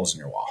holes in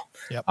your wall.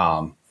 Yep.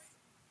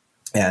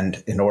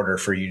 And in order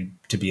for you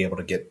to be able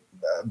to get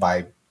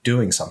by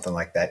doing something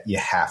like that, you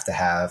have to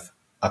have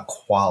a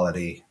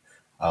quality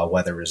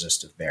weather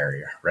resistant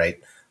barrier, right?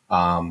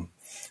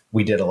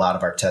 We did a lot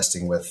of our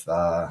testing with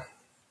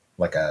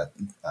like a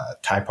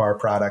Typar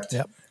product.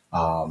 Yep.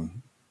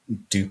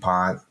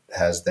 DuPont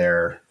has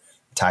their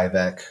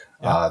Tyvek.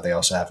 Yep. They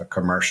also have a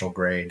commercial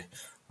grade.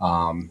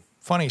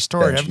 Funny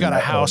story. I've got a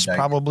house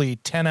probably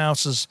 10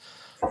 houses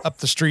up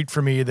the street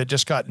from me that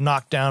just got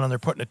knocked down, and they're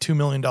putting a $2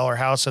 million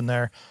house in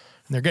there,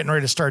 and they're getting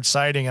ready to start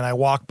siding. And I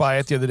walked by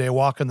it the other day,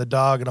 walking the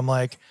dog, and I'm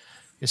like,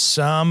 is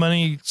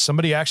somebody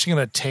actually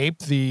going to tape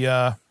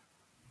the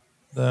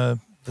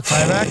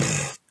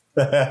Tyvek?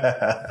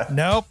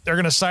 Nope, they're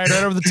going to slide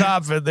right over the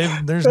top of it.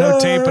 There's no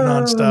taping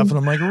on stuff. And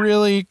I'm like,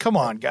 really? Come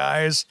on,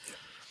 guys.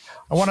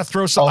 I want to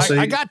throw some.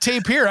 I got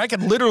tape here. I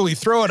can literally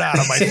throw it at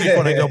them. I think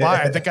when I go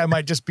by, I think I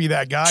might just be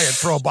that guy and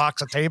throw a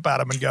box of tape at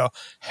them and go,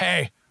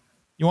 hey,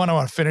 you want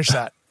to finish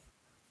that?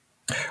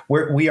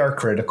 We are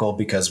critical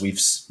because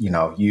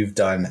you've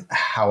done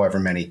however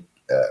many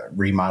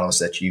remodels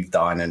that you've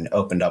done and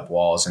opened up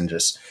walls, and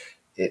just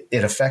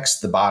it affects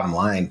the bottom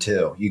line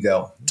too. You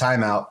go,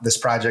 time out. This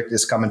project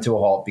is coming to a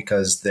halt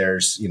because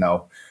there's,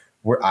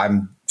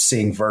 I'm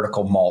seeing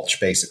vertical mulch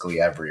basically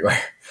everywhere.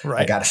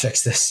 Right. I got to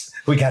fix this.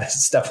 We got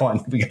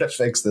to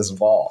fix this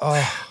wall.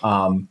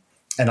 Oh.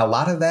 And a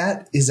lot of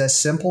that is as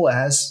simple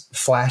as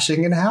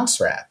flashing and house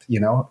wrap.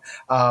 When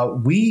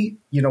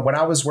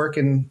I was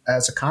working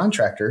as a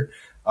contractor,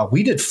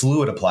 we did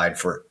fluid applied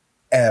for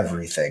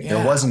everything. Yeah.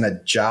 There wasn't a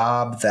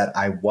job that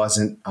I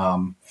wasn't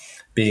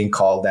being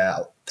called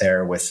out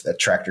there with a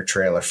tractor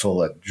trailer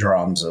full of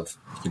drums of,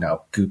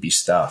 goopy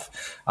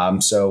stuff.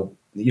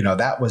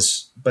 That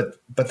was, but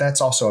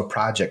that's also a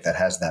project that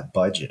has that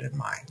budget in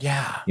mind.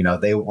 Yeah.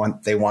 They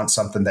want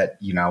something that,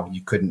 you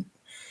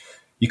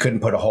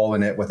couldn't put a hole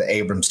in it with an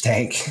Abrams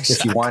tank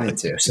if you wanted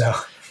to. So,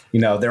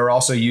 they're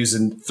also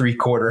using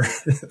three-quarter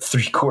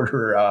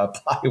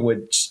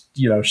plywood,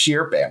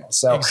 shear panels.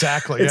 So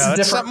exactly. Yeah.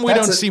 That's something we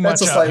don't see much out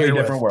here. That's a slightly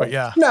different world. But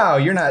yeah. No,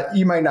 you're not,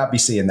 you might not be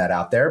seeing that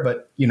out there,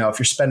 but if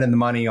you're spending the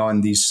money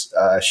on these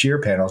shear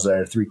panels that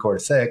are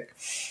 3/4 thick,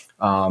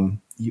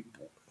 you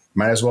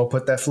might as well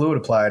put that fluid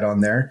applied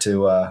on there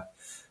to,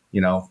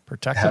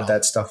 protect have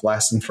that stuff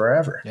lasting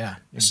forever. Yeah,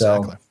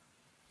 exactly.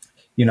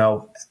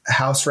 So,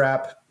 house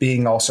wrap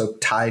being also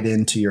tied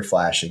into your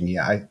flashing.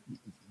 Yeah.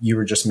 You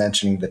were just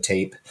mentioning the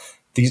tape.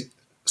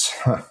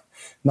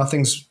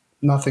 Nothing's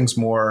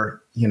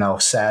more,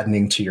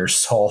 saddening to your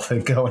soul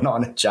than going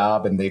on a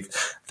job and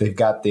they've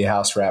got the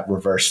house wrap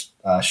reverse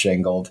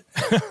shingled,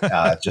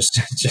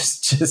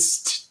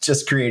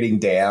 just creating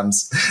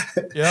dams,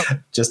 yep.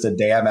 Just a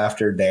dam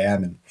after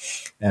dam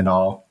and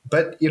all.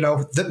 But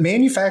the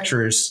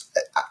manufacturers,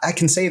 I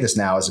can say this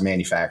now as a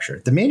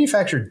manufacturer, the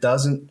manufacturer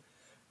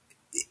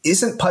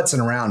isn't putzing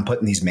around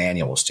putting these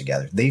manuals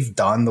together. They've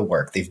done the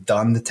work. They've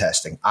done the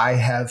testing. I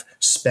have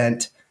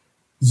spent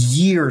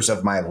years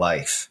of my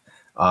life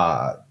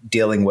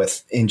dealing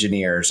with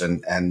engineers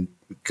and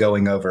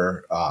going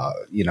over,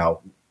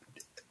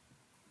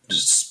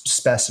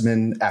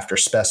 specimen after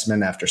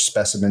specimen after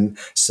specimen,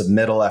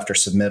 submittal after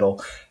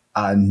submittal,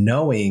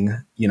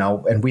 knowing,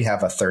 and we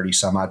have a 30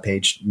 some odd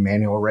page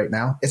manual right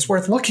now. It's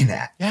worth looking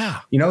at. Yeah.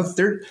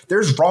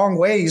 There's wrong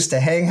ways to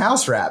hang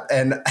house wrap.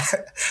 And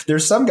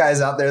there's some guys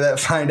out there that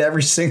find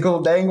every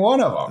single dang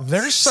one of them.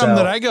 There's some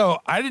that I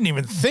didn't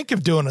even think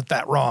of doing it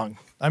that wrong.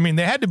 I mean,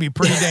 they had to be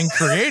pretty dang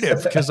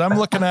creative because I'm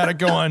looking at it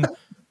going,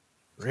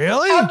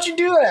 really? How'd you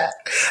do that?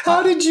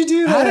 How did you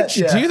do that? How did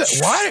you do that?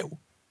 Why?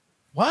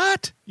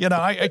 What?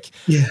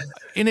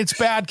 And it's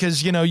bad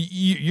because,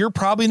 you're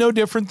probably no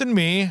different than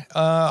me.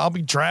 I'll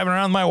be driving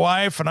around with my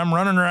wife and I'm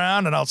running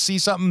around and I'll see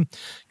something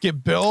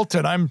get built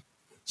and I'm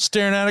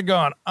staring at it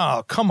going,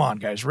 oh, come on,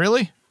 guys.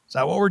 Really? Is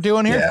that what we're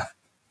doing here? Yeah.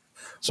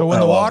 So when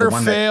the water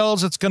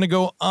fails, it's going to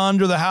go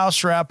under the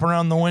house wrap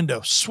around the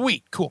window.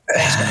 Sweet. Cool.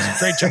 Thanks, guys.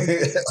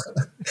 Great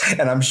job.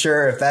 And I'm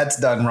sure if that's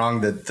done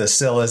wrong, the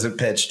sill isn't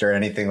pitched or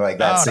anything like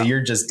that. Oh, so no.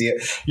 you're just,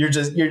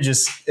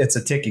 it's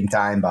a ticking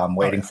time bomb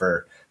waiting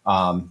for,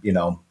 in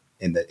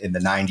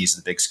the 90s,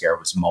 the big scare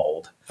was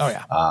mold. Oh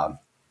yeah.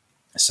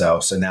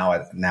 So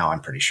now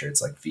I'm pretty sure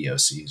it's like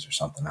VOCs or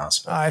something else.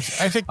 But, I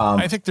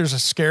think there's a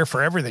scare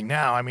for everything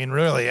now. I mean,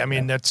 really,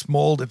 it's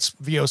mold, it's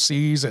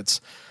VOCs,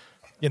 it's,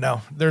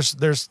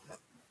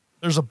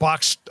 there's a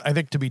box, I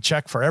think, to be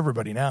checked for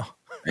everybody now.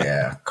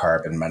 Yeah.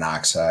 Carbon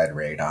monoxide,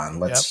 radon.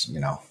 Let's,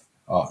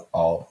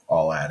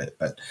 all at it.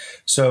 But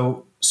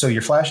so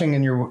your flashing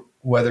and your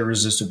weather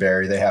resistant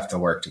barrier, they have to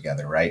work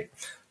together. Right.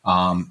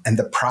 And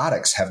the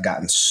products have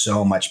gotten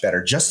so much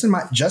better just in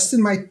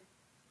my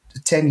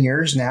 10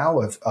 years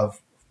now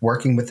of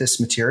working with this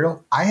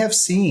material. I have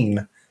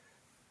seen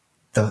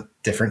the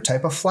different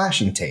type of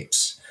flashing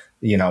tapes,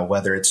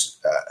 whether it's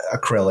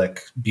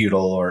acrylic,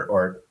 butyl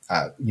or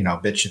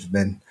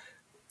bitumen.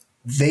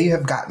 They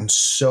have gotten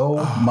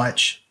so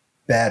much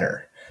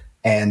better.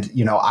 And,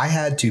 I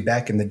had to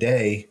back in the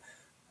day,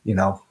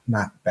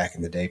 not back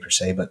in the day per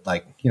se, but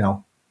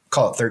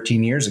call it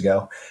 13 years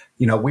ago,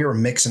 we were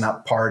mixing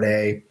up part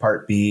A,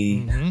 part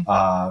B,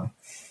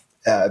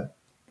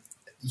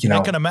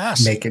 making a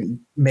mess,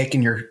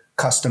 making your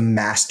custom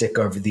mastic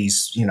over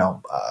these,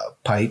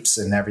 pipes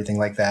and everything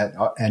like that,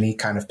 any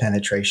kind of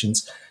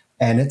penetrations.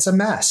 And it's a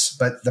mess,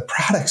 but the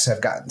products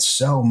have gotten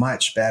so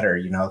much better.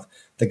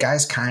 The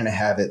guys kind of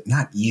have it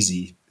not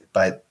easy,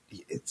 but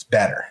it's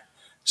better.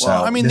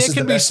 Well, so this is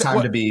the best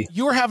time to be.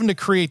 You were having to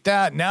create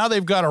that. Now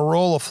they've got a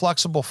roll of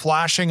flexible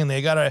flashing and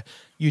they got a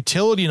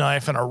utility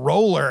knife and a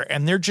roller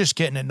and they're just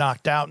getting it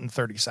knocked out in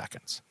 30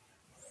 seconds.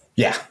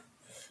 Yeah.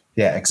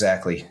 Yeah,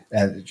 exactly.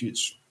 And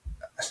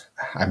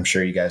I'm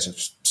sure you guys have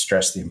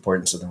stressed the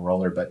importance of the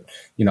roller, but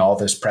all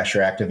those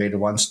pressure activated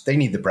ones, they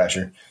need the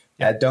pressure.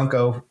 Don't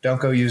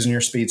go using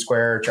your speed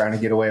square or trying to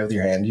get away with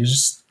your hand. You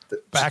just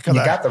got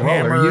the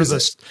hammer. Roller, use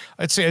it.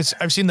 I'd say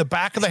I've seen the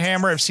back of the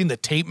hammer. I've seen the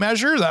tape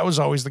measure. That was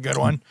always the good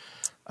one.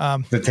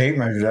 The tape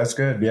measure, that's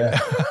good. Yeah.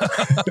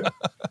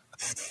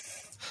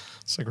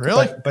 It's like,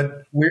 really?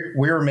 But we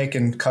were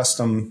making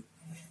custom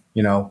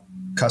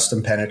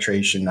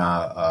penetration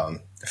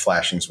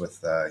flashings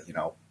with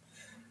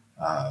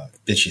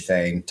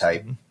bitchythane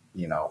type,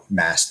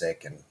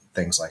 mastic and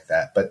things like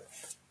that. But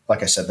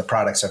like I said, the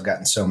products have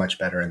gotten so much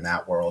better in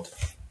that world.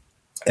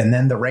 And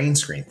then the rain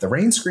screen. The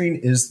rain screen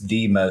is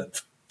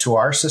to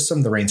our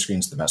system, the rain screen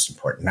is the most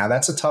important. Now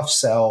that's a tough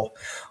sell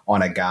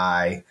on a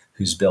guy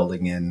who's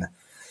building in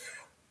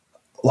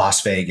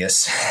Las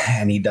Vegas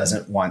and he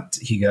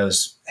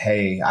goes,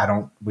 hey,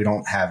 we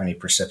don't have any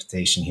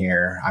precipitation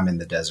here. I'm in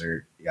the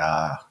desert.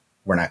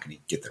 We're not going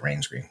to get the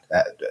rain screen.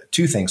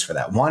 Two things for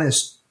that. One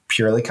is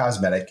purely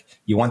cosmetic.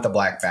 You want the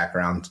black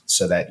background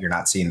so that you're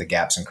not seeing the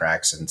gaps and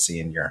cracks and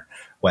seeing your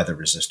weather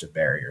resistant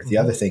barrier. The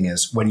other thing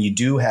is when you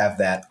do have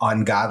that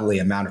ungodly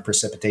amount of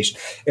precipitation,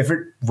 if it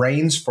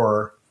rains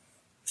for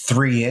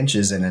 3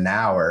 inches in an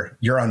hour,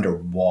 you're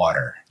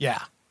underwater.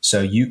 Yeah.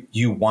 So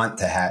you want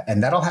to have,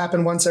 and that'll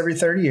happen once every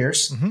 30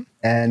 years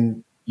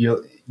and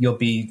you'll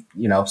be,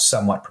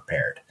 somewhat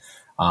prepared.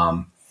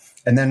 And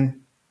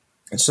then,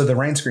 so the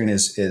rain screen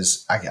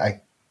is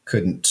I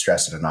couldn't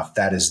stress it enough.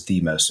 That is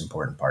the most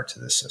important part to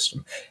this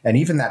system. And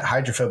even that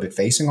hydrophobic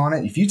facing on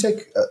it, if you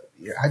take,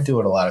 I do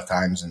it a lot of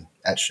times and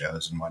at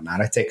shows and whatnot.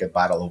 I take a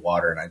bottle of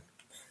water and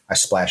I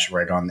splash it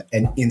right on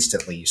and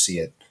instantly you see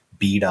it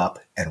beat up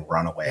and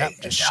run away. Yep,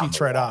 and just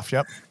sheets right off.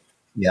 Yep.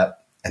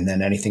 And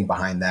then anything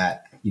behind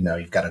that,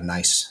 you've got a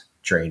nice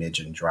drainage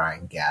and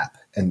drying gap.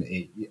 And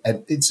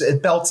it's a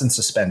belts and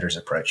suspenders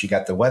approach. You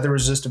got the weather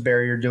resistant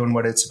barrier doing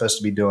what it's supposed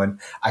to be doing,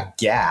 a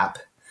gap,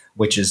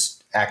 which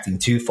is acting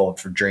twofold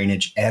for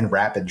drainage and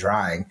rapid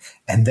drying,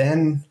 and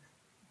then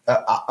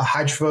a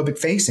hydrophobic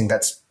facing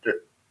that's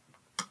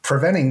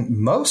preventing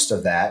most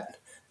of that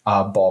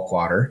bulk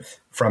water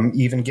from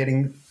even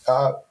getting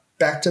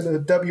back to the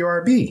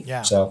WRB.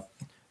 Yeah. So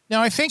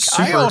now I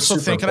also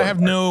think, and I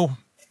have no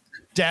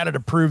data to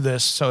prove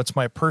this, so it's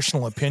my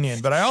personal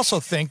opinion, but I also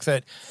think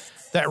that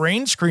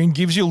rain screen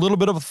gives you a little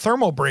bit of a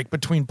thermal break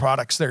between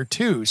products there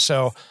too.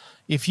 So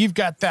if you've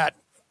got that,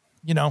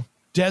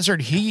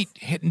 desert heat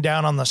hitting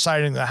down on the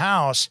side of the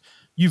house,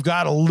 you've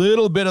got a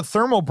little bit of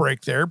thermal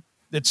break there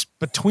that's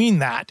between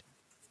that.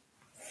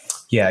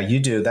 Yeah, you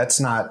do. That's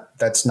not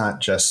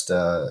just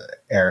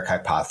Eric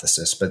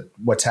hypothesis, but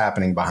what's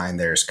happening behind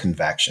there is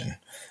convection,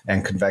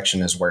 and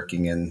convection is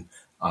working in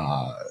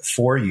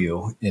for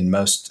you in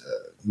most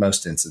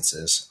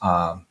instances.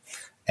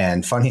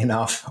 And funny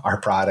enough,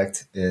 our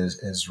product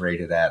is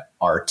rated at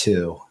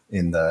R2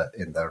 in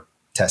the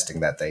testing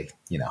that they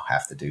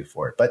have to do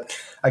for it. But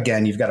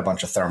again, you've got a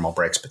bunch of thermal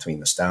breaks between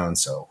the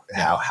stones. So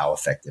how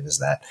effective is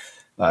that?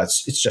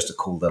 It's just a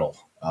cool little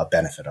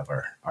benefit of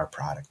our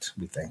product,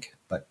 we think.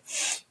 But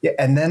yeah,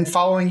 and then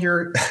following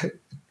your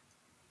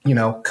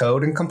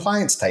code and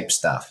compliance type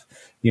stuff.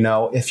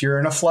 If you're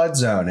in a flood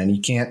zone and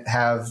you can't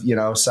have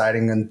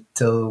siding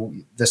until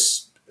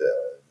this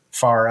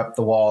far up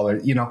the wall, or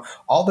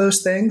all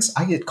those things,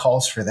 I get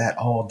calls for that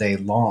all day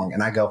long,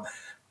 and I go,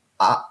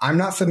 I'm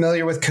not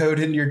familiar with code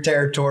in your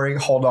territory.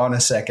 Hold on a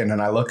second.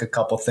 And I look a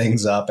couple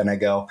things up and I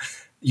go,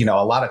 a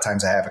lot of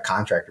times I have a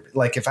contractor.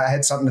 Like if I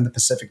had something in the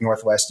Pacific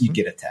Northwest, you'd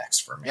get a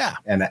text from me. Yeah.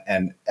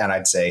 And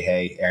I'd say,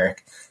 hey,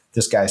 Eric,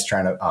 this guy's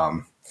trying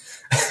to,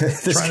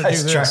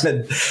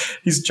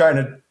 he's trying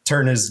to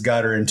turn his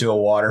gutter into a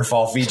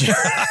waterfall feature.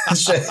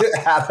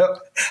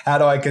 How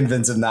do I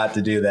convince him not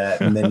to do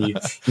that? And then you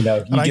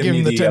give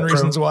him the 10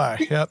 reasons why.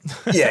 Yep.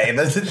 Yeah,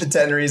 the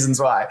 10 reasons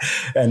why,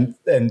 and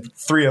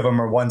 3 of them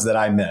are ones that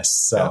I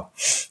missed. So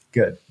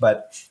good,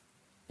 but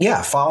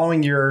yeah,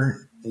 following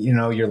your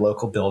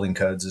local building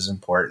codes is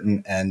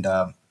important, and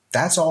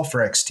that's all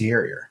for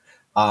exterior.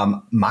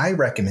 My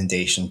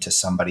recommendation to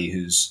somebody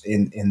who's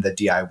in the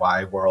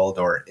DIY world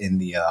or in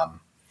the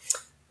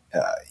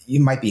you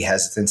might be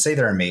hesitant. Say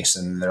they're a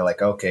mason and they're like,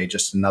 okay,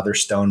 just another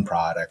stone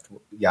product,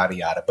 yada,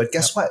 yada. But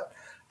guess what?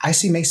 I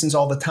see masons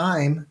all the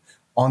time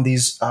on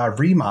these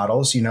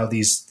remodels,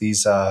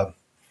 these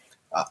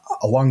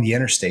along the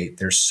interstate.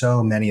 There's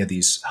so many of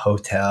these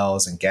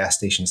hotels and gas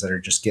stations that are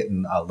just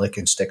getting lick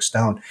and stick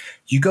stone.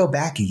 You go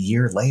back a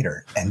year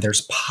later and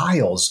there's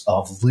piles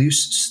of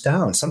loose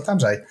stone.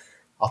 Sometimes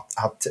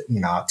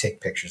I'll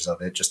take pictures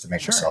of it just to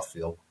make myself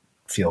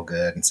feel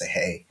good and say,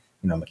 hey,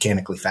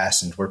 mechanically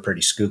fastened, we're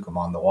pretty skookum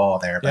on the wall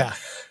there. But,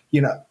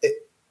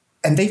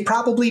 and they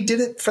probably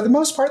did it, for the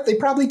most part, they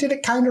probably did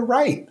it kind of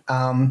right.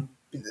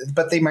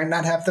 But they might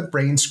not have the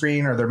brain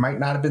screen, or there might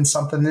not have been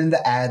something in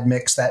the ad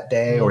mix that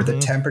day, or the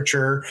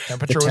temperature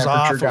was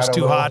off, it was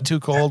too hot, too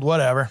cold,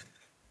 whatever.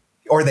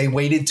 Or they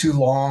waited too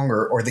long,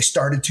 or they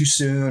started too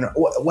soon,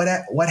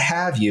 what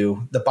have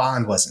you. The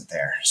bond wasn't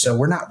there. So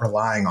we're not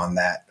relying on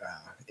that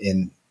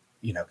in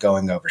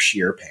going over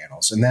shear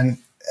panels. And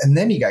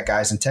then you got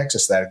guys in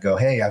Texas that go,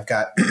 hey, I've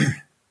got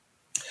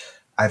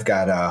I've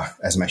got,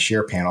 as my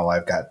shear panel,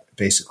 I've got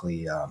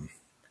basically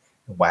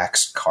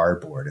waxed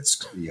cardboard.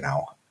 It's,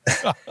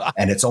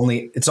 and it's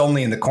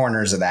only in the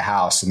corners of the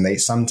house.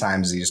 And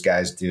sometimes these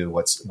guys do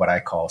what I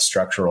call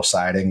structural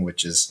siding,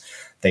 which is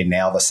they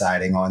nail the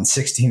siding on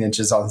 16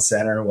 inches on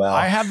center. Well,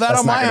 I have that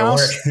on my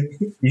house.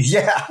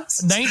 Yeah.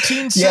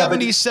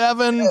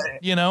 1977,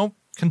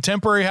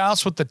 contemporary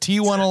house with the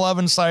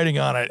T111 siding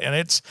on it.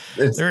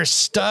 And there's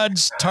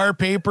studs, tar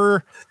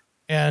paper,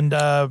 and,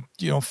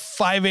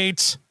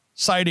 5/8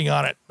 siding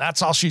on it.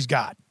 That's all she's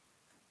got.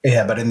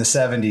 Yeah. But in the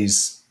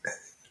 70s,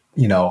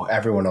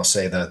 everyone will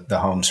say the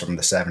homes from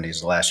the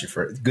 70s will last you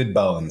for good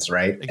bones,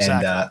 right?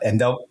 Exactly.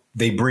 And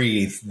they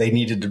breathe. They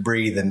needed to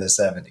breathe in the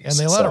 70s. And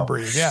they let them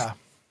breathe, yeah.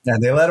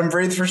 And they let them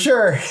breathe for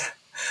sure.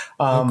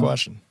 No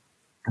question.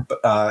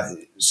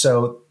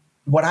 So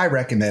what I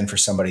recommend for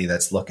somebody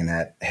that's looking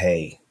at,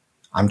 hey,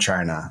 I'm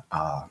trying to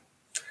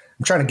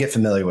get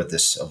familiar with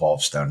this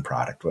Evolved Stone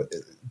product,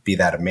 be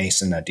that a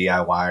mason, a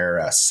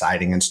DIYer, a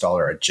siding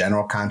installer, a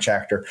general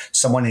contractor,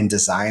 someone in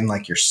design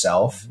like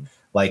yourself,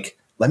 like,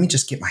 let me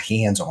just get my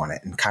hands on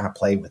it and kind of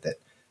play with it.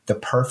 The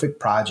perfect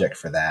project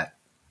for that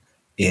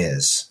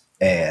is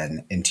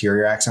an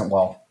interior accent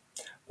wall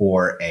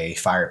or a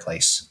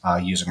fireplace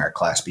using our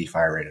Class B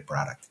fire rated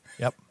product.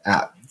 Yep.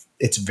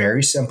 It's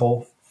very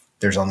simple.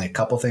 There's only a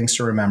couple things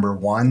to remember.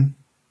 One,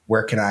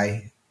 where can't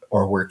I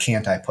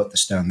put the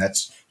stone?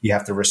 You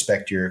have to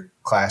respect your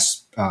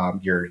class,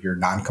 your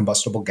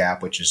non-combustible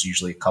gap, which is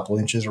usually a couple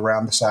inches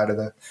around the side of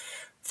the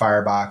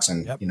firebox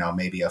and, yep.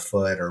 Maybe a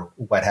foot or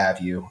what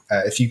have you.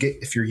 If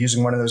you're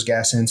using one of those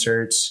gas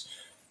inserts,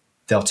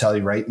 they'll tell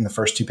you right in the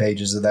first 2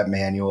 pages of that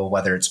manual,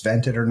 whether it's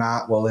vented or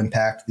not will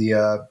impact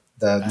the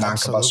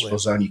non-combustible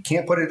zone. You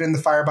can't put it in the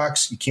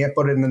firebox. You can't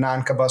put it in the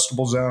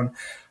non-combustible zone.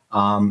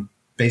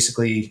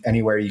 Basically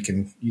anywhere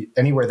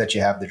that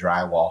you have the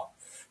drywall,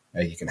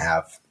 you can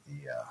have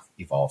the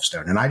Evolved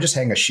Stone. And I just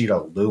hang a sheet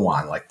of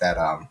Luan like that.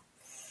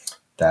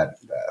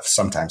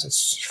 Sometimes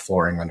it's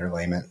flooring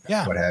underlayment,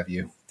 what have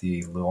you.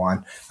 The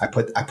Luan. I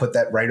put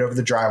that right over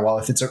the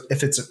drywall if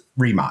it's a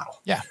remodel.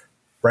 Yeah.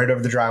 Right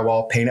over the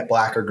drywall, paint it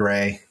black or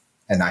gray,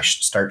 and I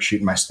start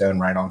shooting my stone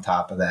right on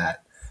top of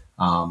that.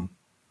 And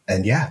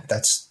yeah,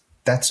 that's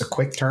a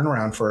quick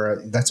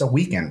turnaround that's a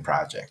weekend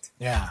project.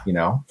 Yeah.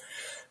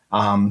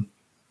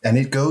 And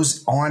it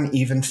goes on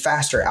even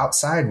faster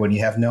outside when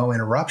you have no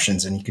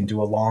interruptions and you can do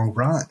a long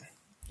run.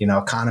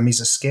 Economies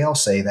of scale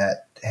say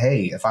that,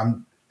 hey, if I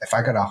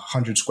got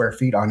 100 square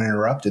feet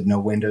uninterrupted, no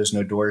windows,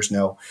 no doors,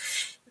 no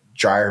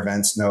dryer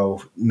vents, no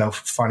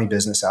funny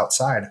business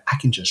outside, I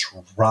can just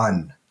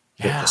run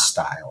with the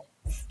style.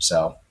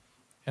 So,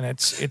 and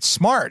it's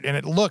smart and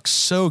it looks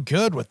so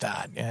good with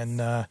that. And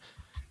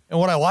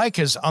what I like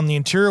is on the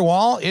interior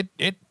wall, it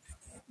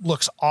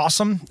looks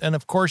awesome. And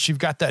of course you've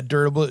got that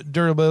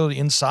durability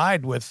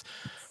inside with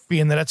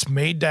being that it's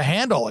made to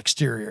handle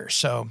exterior.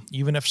 So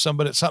even if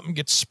something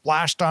gets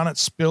splashed on it,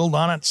 spilled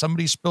on it,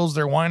 somebody spills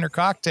their wine or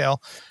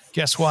cocktail,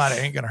 guess what?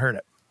 It ain't going to hurt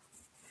it.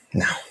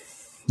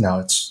 No,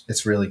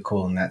 it's really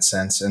cool in that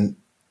sense. And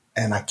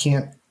I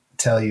can't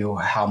tell you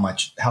how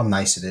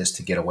nice it is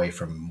to get away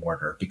from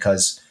mortar,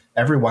 because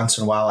every once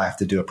in a while I have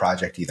to do a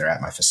project either at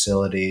my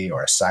facility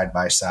or a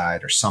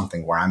side-by-side or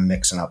something where I'm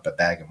mixing up a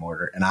bag of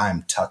mortar and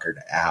I'm tuckered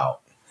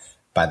out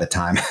by the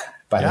time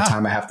the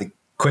time I have to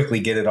quickly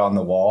get it on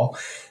the wall.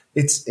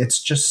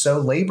 It's just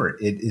so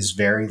it is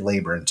very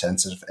labor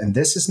intensive. And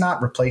this is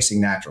not replacing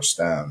natural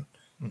stone.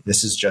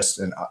 This is just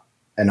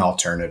an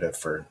alternative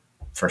for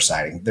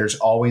siding. There's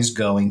always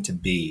going to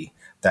be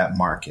that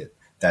market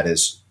that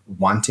is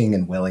wanting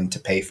and willing to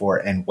pay for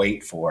and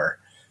wait for,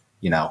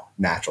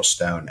 natural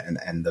stone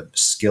and the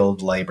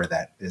skilled labor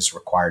that is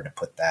required to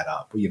put that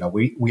up.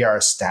 We are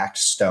a stacked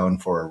stone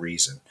for a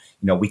reason.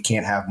 We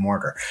can't have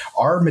mortar.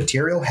 Our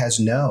material has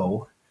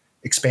no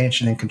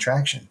expansion and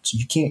contraction. So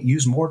you can't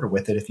use mortar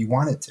with it if you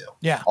wanted to.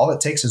 Yeah. All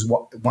it takes is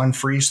one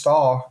freeze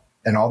thaw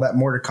and all that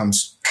mortar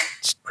comes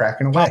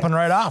cracking away. Popping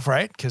right off,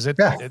 right? Because it's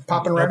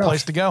popping right off. No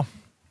place to go.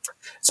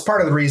 It's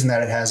part of the reason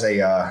that it has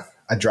a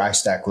dry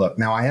stack look.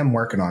 Now I am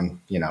working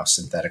on,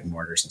 synthetic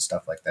mortars and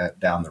stuff like that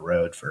down the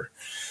road for,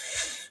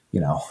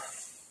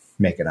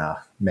 making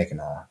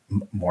a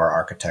more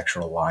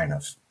architectural line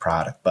of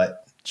product.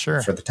 But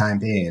sure, for the time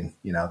being,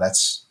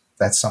 that's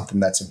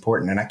something that's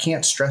important. And I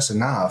can't stress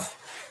enough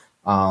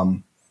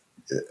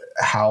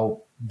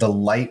how the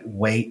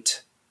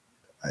lightweight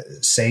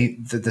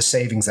the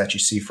savings that you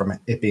see from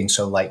it being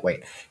so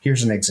lightweight.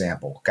 Here's an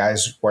example.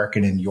 Guys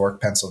working in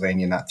York,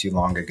 Pennsylvania not too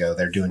long ago,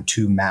 they're doing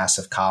 2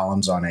 massive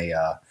columns on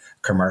a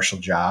commercial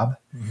job.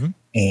 Mm-hmm.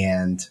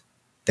 And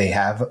they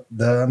have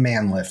the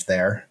man lift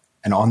there.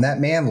 And on that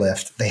man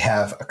lift, they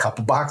have a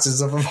couple boxes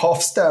of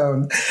Evolved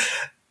Stone,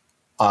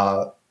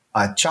 a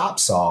chop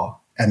saw,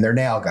 and their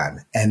nail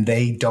gun. And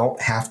they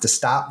don't have to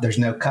stop. There's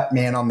no cut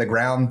man on the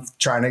ground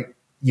trying to,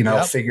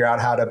 figure out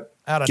how to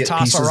get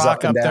toss a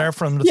rock up there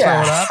from to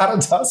throw it up. How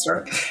to toss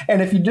her.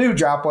 And if you do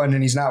drop one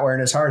and he's not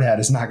wearing his hard hat,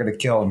 it's not going to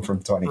kill him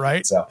from 20 right.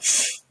 feet. So,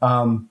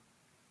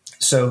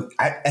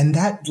 And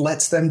that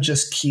lets them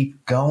just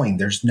keep going.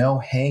 There's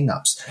no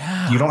hangups.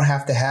 Yeah. You don't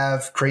have to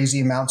have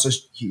crazy amounts of,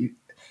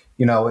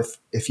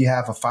 if you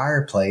have a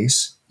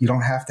fireplace, you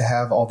don't have to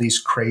have all these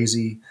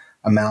crazy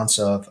amounts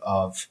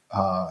of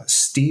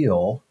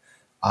steel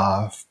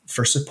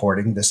for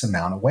supporting this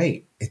amount of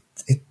weight.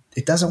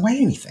 It doesn't weigh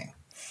anything.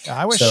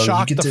 I was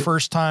shocked the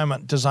first time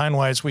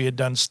design-wise we had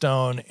done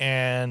stone,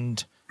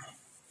 and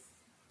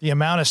the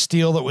amount of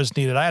steel that was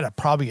needed. I had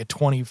probably a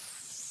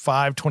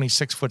 25,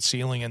 26-foot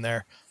ceiling in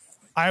there.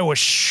 I was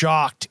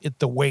shocked at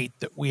the weight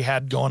that we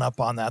had going up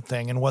on that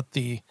thing and what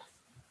the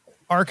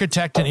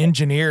architect and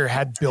engineer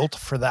had built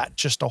for that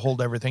just to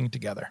hold everything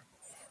together.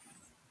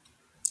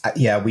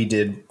 Yeah, we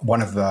did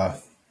one of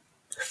the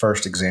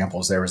first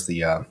examples. There was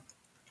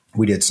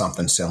we did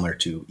something similar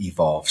to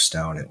Evolve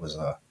Stone. It was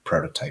a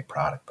prototype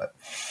product, but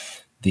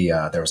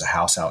there was a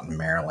house out in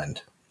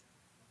Maryland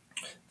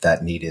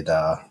that needed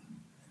a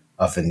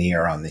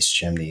veneer on these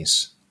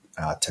chimneys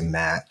to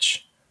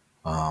match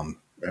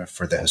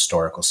for the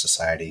Historical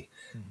Society.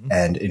 Mm-hmm.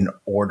 And in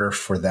order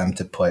for them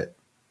to put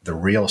the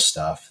real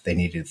stuff, they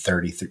needed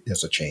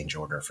there's a change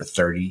order for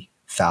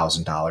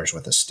 $30,000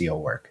 worth of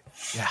steel work.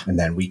 Yeah. And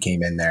then we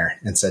came in there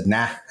and said,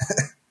 nah,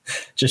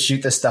 just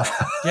shoot this stuff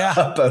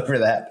up over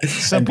that.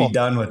 Simple. And be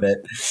done with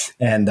it.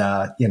 And,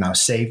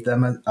 saved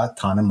them a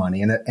ton of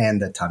money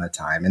and a ton of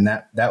time. And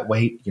that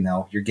weight,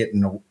 you're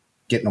getting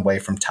away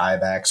from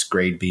tiebacks,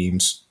 grade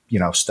beams,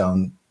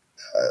 stone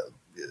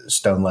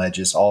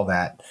ledges, all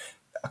that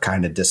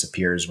kind of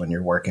disappears when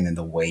you're working in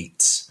the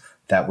weights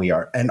that we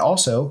are. And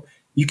also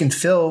you can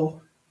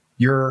fill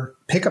your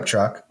pickup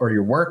truck or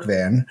your work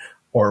van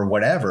or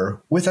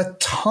whatever with a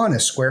ton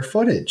of square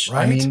footage.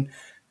 Right. I mean,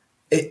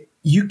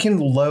 you can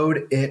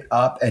load it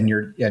up and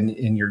you're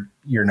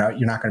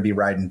not going to be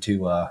riding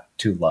too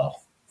low.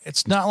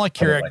 It's not like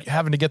you're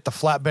having to get the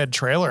flatbed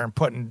trailer and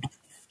putting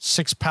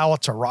 6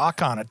 pallets of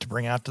rock on it to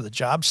bring out to the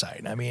job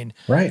site. I mean,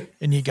 right.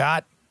 And you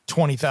got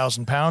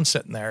 20,000 pounds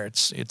sitting there.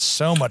 It's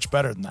so much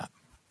better than that.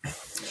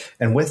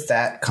 And with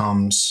that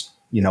comes,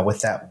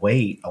 with that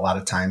weight, a lot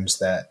of times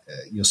that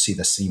you'll see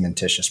the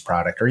cementitious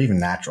product or even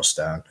natural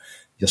stone,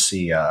 you'll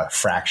see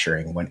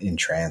fracturing when in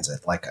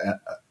transit, like a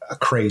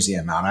crazy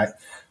amount.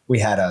 We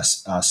had a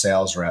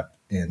sales rep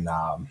in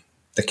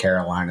the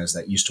Carolinas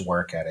that used to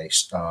work at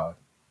a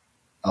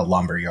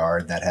lumber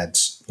yard that had,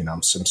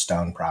 some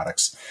stone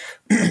products.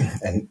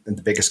 And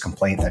the biggest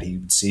complaint that he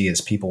would see is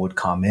people would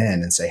come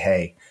in and say,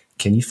 hey,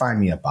 can you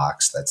find me a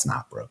box that's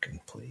not broken,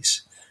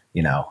 please?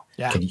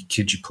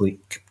 Could you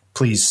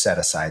please set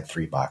aside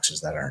 3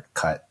 boxes that aren't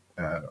cut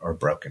or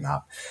broken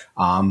up?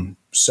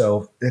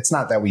 So it's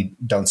not that we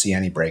don't see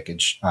any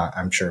breakage.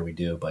 I'm sure we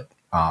do, but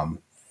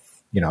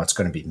it's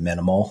going to be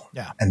minimal.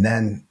 Yeah. And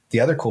then the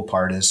other cool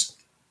part is,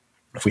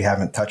 if we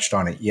haven't touched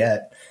on it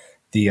yet,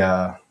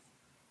 the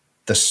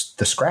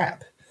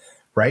scrap,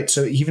 right?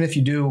 So even if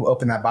you do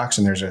open that box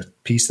and there's a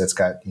piece that's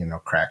got,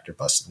 cracked or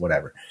busted,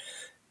 whatever,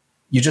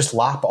 you just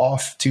lop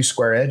off 2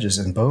 square edges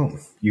and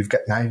boom, you've got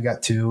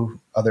 2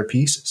 other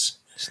pieces.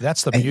 So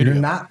that's the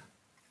beauty.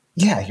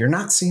 You're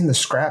not seeing the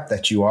scrap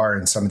that you are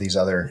in some of these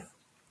other,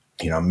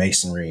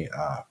 masonry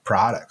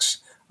products.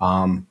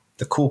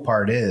 The cool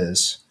part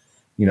is,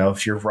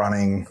 if you're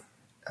running,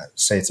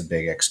 say it's a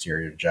big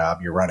exterior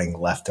job, you're running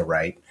left to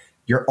right,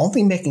 you're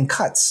only making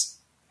cuts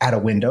at a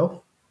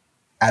window,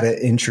 at an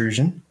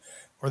intrusion,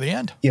 or the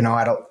end,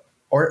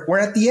 or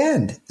at the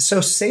end.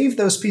 So save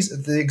those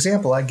pieces. The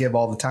example I give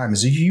all the time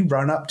is if you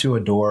run up to a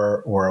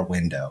door or a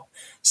window,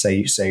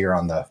 say you're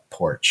on the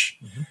porch,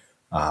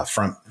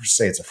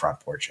 say it's a front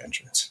porch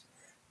entrance,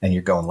 and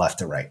you're going left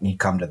to right and you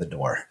come to the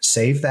door,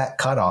 save that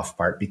cutoff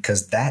part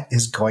because that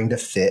is going to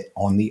fit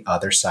on the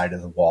other side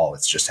of the wall.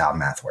 It's just how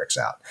math works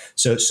out.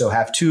 So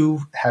have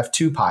two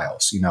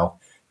piles,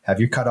 have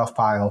your cutoff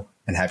pile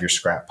and have your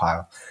scrap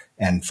pile.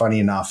 And funny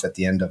enough, at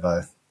the end of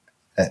a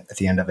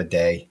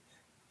day,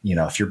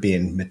 if you're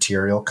being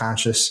material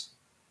conscious,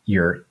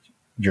 your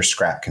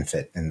scrap can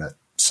fit in the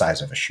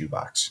size of a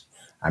shoebox.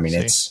 I mean,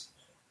 it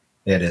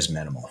is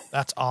minimal.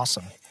 That's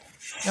awesome.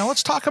 Now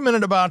let's talk a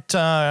minute about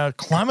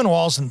climbing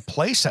walls and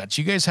play sets.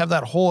 You guys have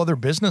that whole other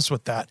business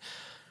with that.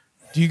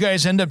 Do you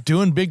guys end up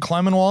doing big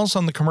climbing walls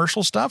on the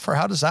commercial stuff, or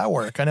how does that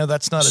work? I know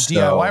that's not a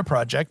DIY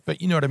project, but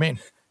you know what I mean?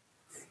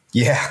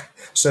 Yeah.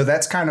 So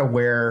that's kind of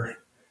where,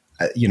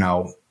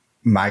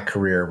 my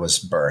career was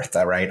birthed.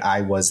 Right.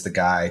 I was the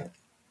guy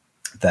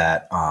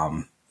that,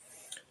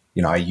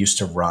 I used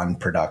to run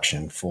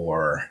production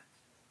for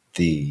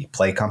the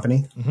play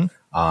company.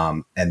 Mm-hmm.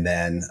 And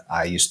then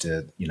I used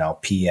to,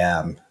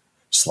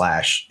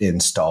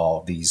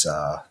 PM/install these,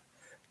 a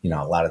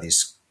lot of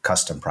these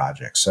custom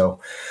projects. So,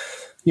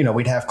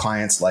 we'd have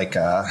clients like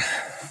a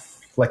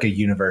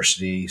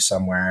university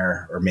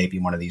somewhere, or maybe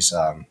one of these,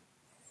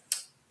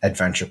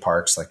 adventure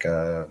parks, like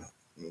a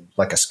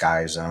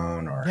Sky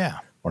Zone,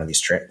 or one of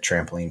these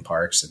trampoline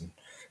parks.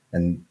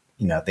 And,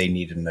 they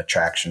needed an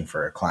attraction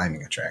for a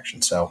climbing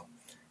attraction. So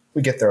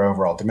we get their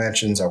overall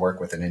dimensions. I work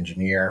with an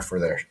engineer for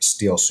their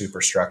steel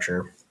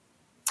superstructure.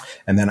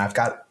 And then I've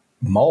got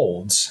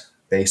molds,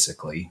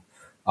 basically,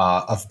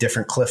 of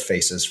different cliff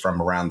faces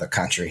from around the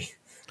country.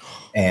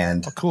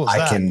 And how cool is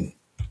that?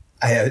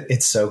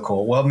 It's so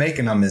cool. Well,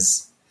 making them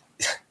is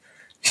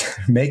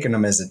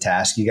a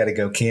task. You got to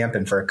go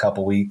camping for a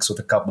couple weeks with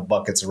a couple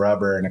buckets of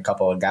rubber and a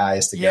couple of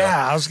guys to go.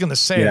 Yeah, I was going to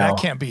say that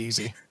can't be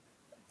easy.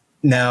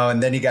 No,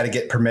 and then you got to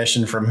get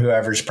permission from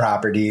whoever's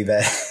property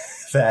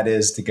that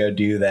is to go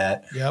do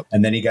that. Yep.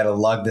 And then you got to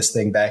lug this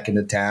thing back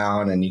into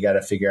town, and you got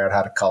to figure out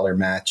how to color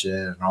match it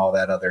and all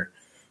that other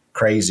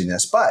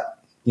craziness. But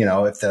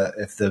if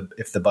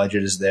the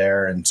budget is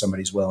there and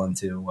somebody's willing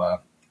to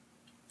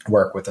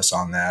work with us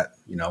on that,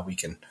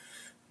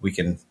 we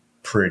can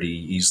pretty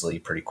easily,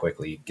 pretty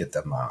quickly get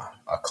them a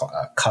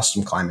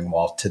custom climbing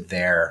wall to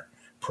their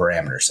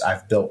parameters.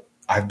 I've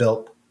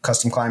built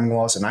custom climbing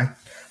walls, and I'm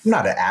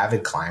not an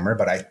avid climber,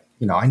 but I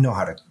know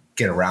how to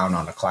get around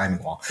on a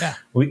climbing wall. Yeah.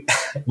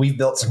 We've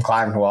built some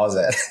climbing walls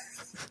that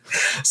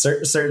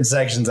certain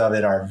sections of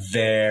it are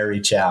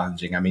very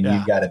challenging. I mean,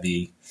 you've got to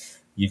be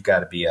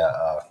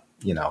a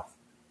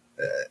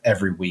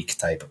every week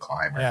type of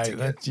climber.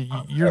 Yeah,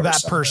 you're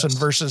that person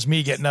versus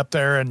me getting up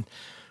there and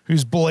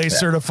who's belay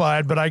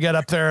certified, but I get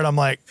up there and I'm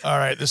like, all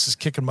right, this is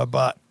kicking my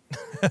butt.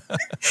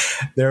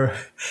 There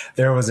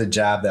was a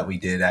job that we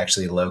did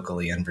actually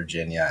locally in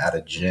Virginia at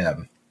a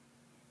gym,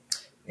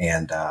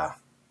 and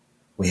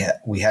we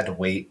had to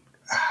wait.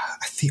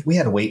 I think we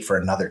had to wait for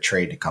another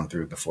trade to come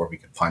through before we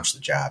could punch the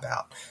job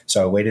out.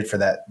 So I waited for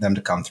them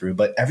to come through,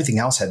 but everything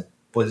else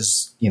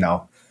was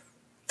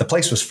the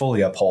place was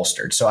fully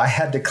upholstered. So I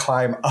had to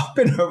climb up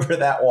and over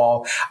that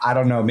wall, I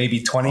don't know,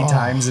 maybe 20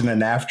 times in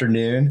an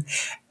afternoon.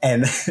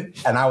 And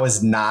I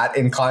was not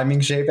in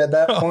climbing shape at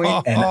that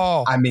point. And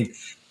I mean,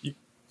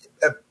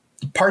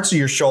 parts of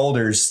your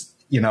shoulders,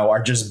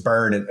 are just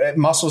burned. And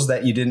muscles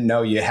that you didn't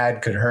know you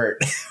had could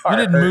hurt. You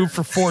didn't move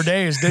for 4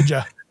 days, did you?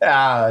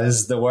 It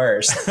was the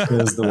worst. It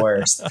was the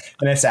worst.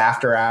 And it's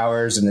after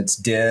hours and it's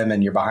dim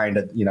and you're behind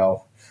a,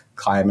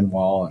 climbing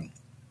wall and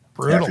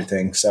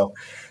everything. So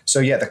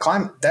yeah, the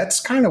climb,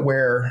 that's kind of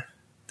where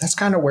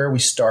we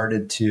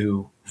started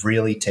to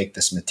really take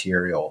this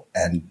material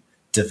and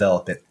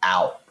develop it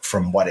out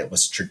from what it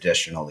was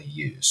traditionally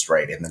used,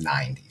 right, in the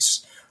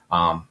 90s.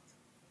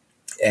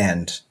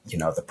 And,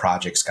 the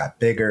projects got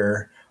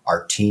bigger.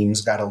 Our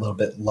teams got a little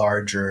bit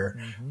larger.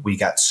 Mm-hmm. We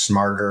got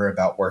smarter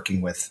about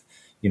working with,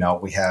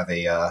 we have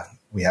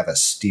a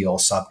steel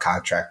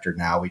subcontractor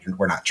now.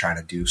 We're not trying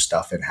to do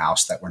stuff in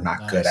house that we're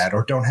not good at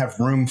or don't have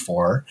room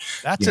for.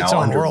 That's its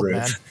own world,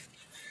 man.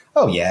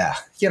 Oh yeah.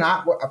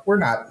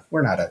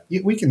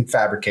 We can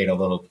fabricate a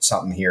little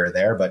something here or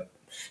there, but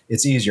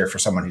it's easier for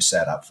someone who's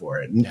set up for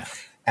it.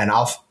 And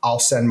I'll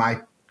send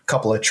my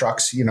couple of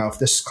trucks, if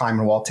this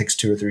climbing wall takes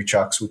 2 or 3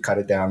 trucks, we cut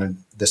it down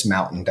in this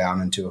mountain down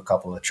into a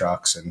couple of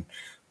trucks and,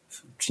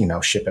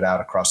 ship it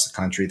out across the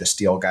country. The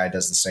steel guy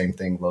does the same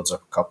thing, loads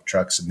up a couple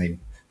trucks, and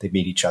they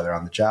meet each other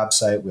on the job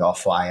site. We all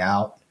fly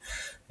out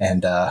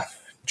and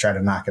try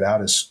to knock it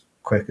out as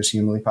quick as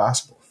humanly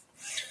possible.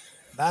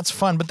 That's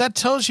fun. But that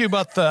tells you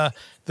about the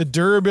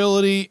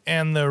durability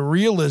and the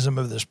realism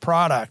of this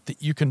product,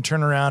 that you can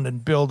turn around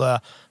and build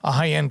a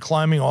high-end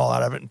climbing wall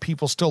out of it and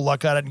people still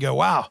look at it and go,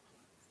 wow,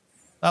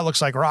 that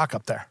looks like rock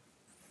up there.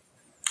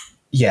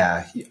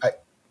 Yeah.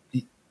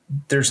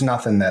 There's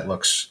nothing that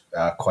looks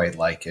quite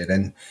like it.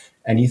 And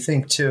you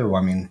think too,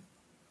 I mean,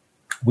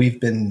 we've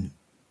been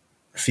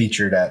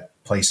featured at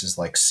places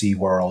like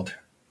SeaWorld,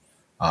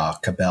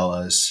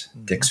 Cabela's,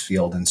 Dick's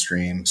Field and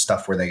Stream,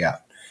 stuff where they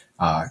got,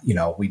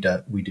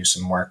 we do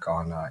some work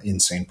on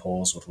insane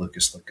pools with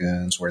Lucas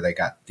Lagoons, where they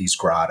got these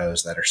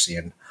grottos that are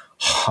seeing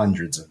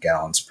hundreds of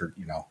gallons per,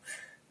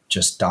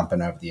 just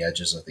dumping over the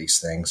edges of these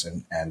things.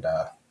 And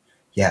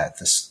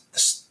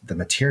the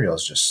material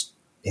is just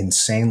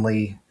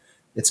insanely,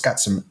 it's got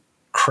some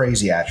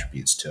crazy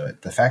attributes to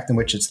it. The fact in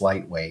which it's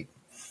lightweight,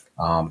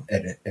 and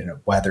it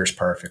weathers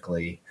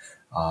perfectly.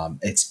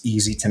 It's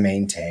easy to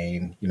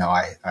maintain.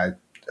 I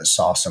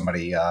saw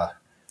somebody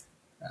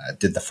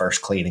did the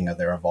first cleaning of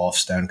their Evolve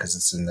stone because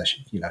it's in the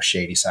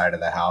shady side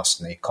of the house,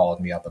 and they called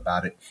me up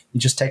about it.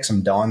 You just take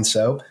some Dawn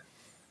soap,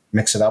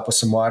 mix it up with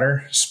some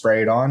water,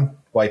 spray it on,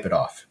 wipe it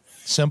off.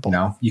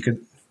 Simple. You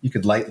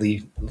could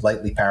lightly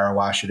power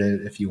wash it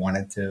if you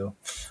wanted to.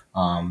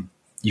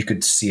 You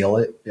could seal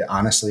it,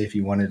 honestly, if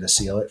you wanted to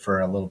seal it for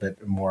a little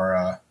bit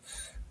more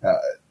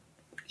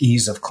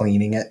ease of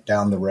cleaning it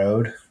down the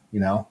road.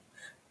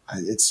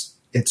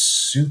 It's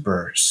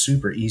super,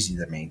 super easy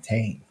to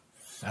maintain.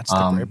 That's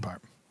the great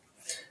part.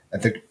 I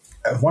think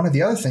one of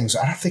the other things,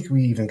 I don't think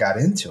we even got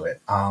into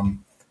it,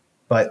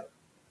 but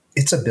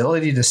its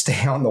ability to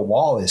stay on the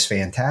wall is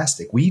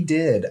fantastic. We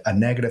did a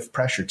negative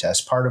pressure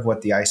test. Part of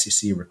what the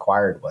ICC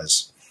required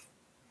was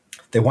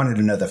they wanted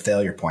to know the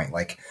failure point,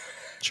 like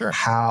sure,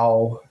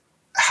 how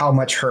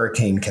much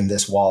hurricane can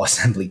this wall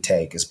assembly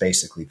take is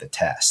basically the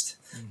test.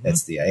 Mm-hmm.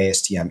 It's the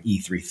ASTM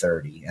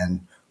E330.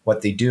 And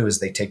what they do is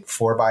they take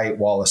 4x8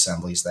 wall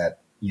assemblies that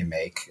you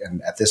make.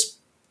 And at this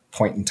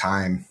point in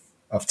time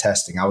of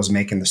testing, I was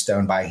making the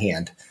stone by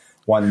hand,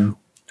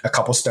 a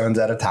couple stones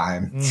at a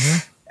time.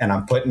 Mm-hmm. and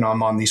I'm putting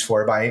them on these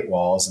 4x8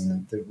 walls,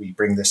 and we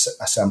bring this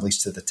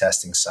assemblies to the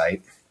testing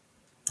site,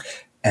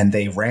 and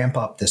they ramp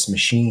up this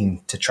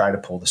machine to try to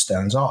pull the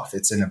stones off.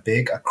 It's in a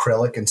big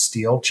acrylic and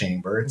steel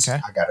chamber.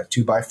 I got a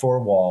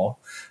 2x4 wall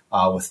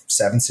with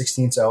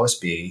 7/16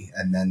 OSB,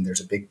 and then there's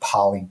a big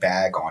poly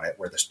bag on it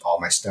where all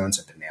my stones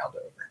have been nailed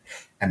over,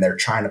 and they're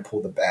trying to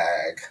pull the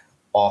bag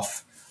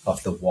off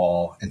of the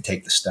wall and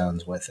take the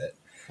stones with it.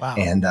 Wow.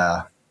 And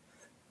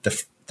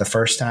the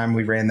first time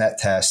we ran that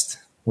test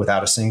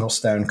without a single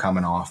stone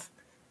coming off,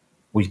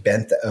 we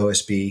bent the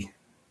OSB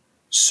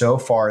so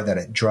far that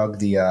it drug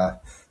the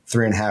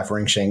 3.5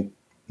 ring shank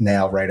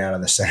nail right out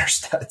of the center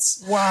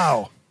studs.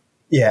 Wow.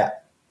 Yeah.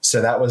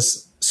 So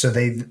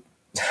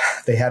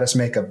they had us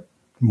make a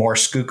more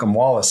skookum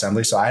wall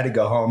assembly. So I had to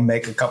go home,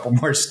 make a couple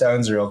more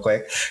stones real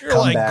quick. You're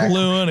like back,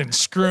 gluing and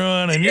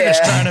screwing, and you're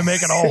just trying to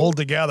make it all hold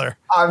together.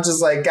 I'm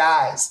just like,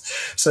 guys.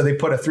 So they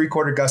put a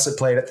 3/4 gusset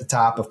plate at the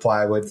top of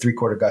plywood,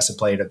 3/4 gusset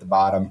plate at the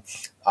bottom,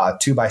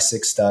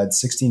 2x6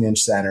 studs, 16-inch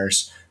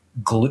centers,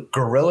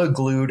 gorilla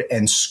glued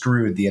and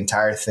screwed the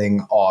entire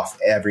thing off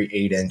every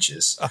 8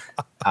 inches.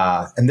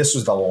 And this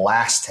was the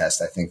last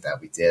test I think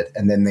that we did.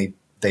 And then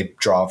they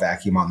draw a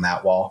vacuum on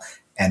that wall,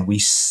 and we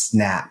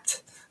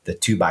snapped the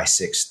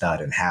 2x6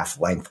 stud in half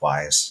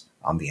lengthwise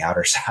on the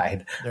outer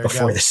side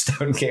before the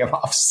stone came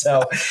off.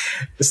 So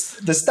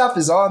the stuff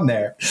is on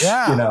there.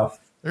 Yeah. You know,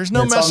 there's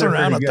no messing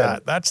around with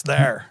that. That's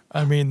there.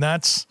 I mean,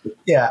 that's.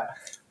 Yeah.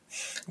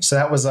 So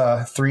that was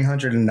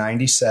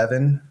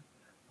 397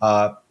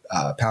 pounds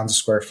a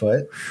square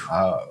foot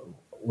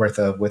worth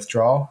of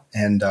withdrawal.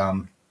 And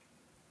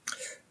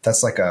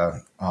that's like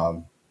a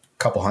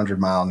couple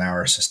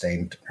 100-mile-an-hour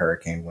sustained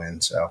hurricane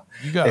wind. So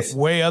you got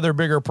way other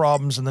bigger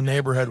problems in the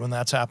neighborhood when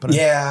that's happening.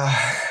 Yeah.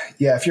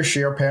 Yeah. If your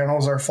shear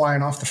panels are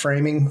flying off the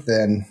framing,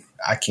 then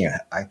I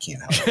can't help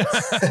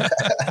it.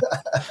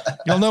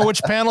 You'll know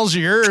which panels are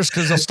yours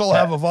because they'll still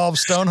have evolved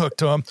stone hooked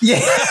to them. Yeah,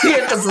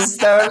 because the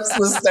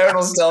stone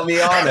will still be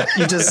on it.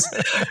 You just,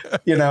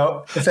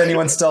 if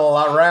anyone's still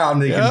around,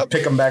 they can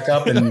pick them back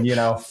up and,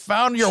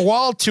 Found your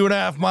wall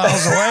 2.5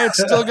 miles away.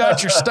 It's still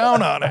got your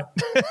stone on it.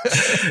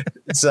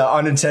 It's an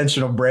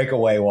unintentional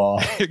breakaway wall.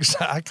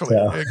 Exactly.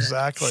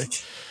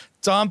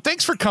 Tom,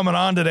 thanks for coming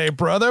on today,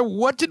 brother.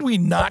 What did we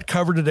not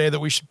cover today that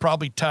we should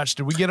probably touch?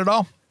 Did we get it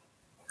all?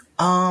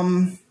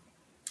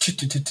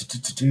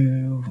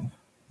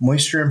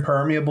 Moisture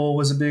impermeable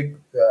was a big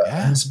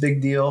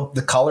deal.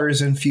 The color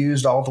is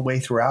infused all the way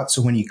throughout.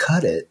 So when you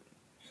cut it,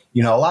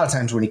 a lot of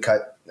times when you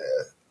cut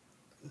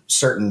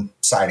certain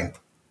siding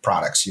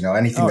products,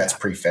 anything that's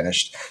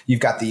pre-finished, you've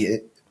got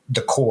the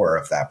core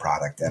of that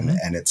product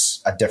and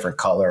it's a different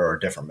color or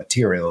different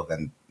material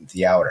than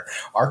the outer.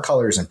 Our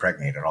color is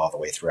impregnated all the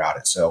way throughout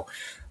it. So,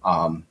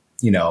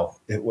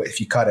 if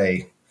you cut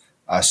a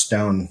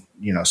stone,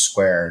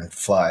 square and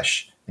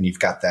flush, and you've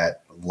got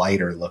that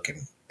lighter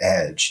looking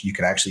edge, you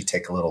can actually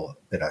take a little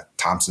bit of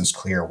Thompson's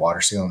clear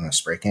water seal in a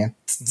spray can,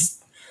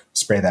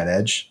 spray that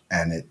edge,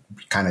 and it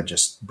kind of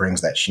just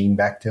brings that sheen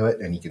back to it.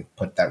 And you can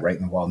put that right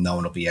in the wall. No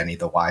one will be any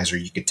the wiser.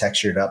 You could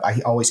texture it up.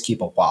 I always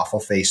keep a waffle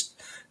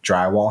faced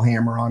drywall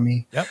hammer on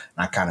me. Yep.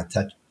 And I kind of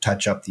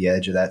touch up the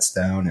edge of that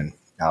stone and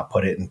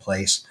put it in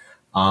place.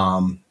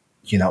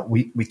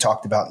 We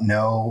talked about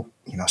no,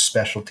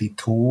 specialty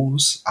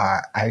tools.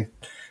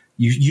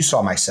 You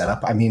saw my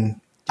setup. I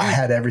mean, I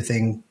had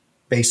everything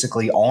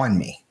basically on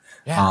me,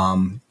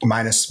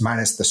 minus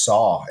the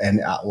saw.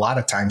 And a lot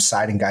of times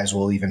siding guys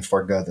will even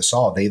forego the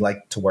saw. They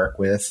like to work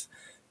with,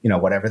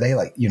 whatever they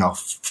like,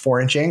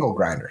 4-inch angle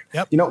grinder,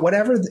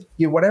 whatever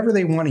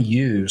they want to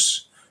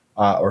use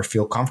or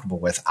feel comfortable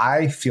with.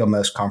 I feel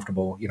most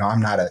comfortable.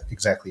 I'm not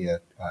exactly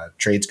a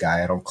trades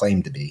guy. I don't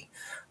claim to be.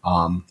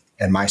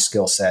 And my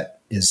skill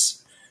set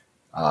is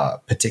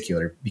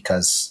particular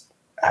because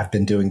I've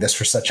been doing this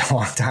for such a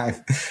long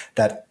time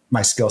that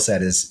my skill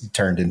set is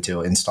turned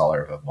into an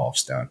installer of Evolved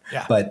Stone.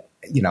 Yeah. But,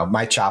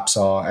 my chop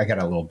saw, I got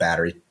a little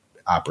battery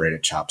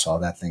operated chop saw.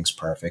 That thing's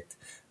perfect.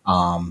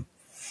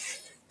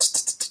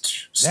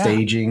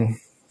 Staging,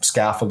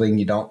 scaffolding,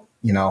 you don't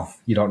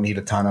need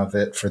a ton of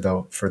it for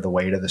the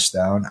weight of the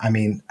stone. I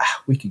mean,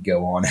 we could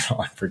go on and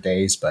on for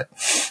days, but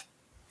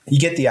you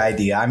get the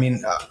idea. I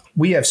mean,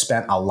 we have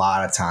spent a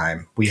lot of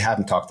time. We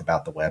haven't talked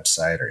about the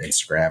website or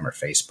Instagram or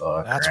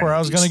Facebook. That's where I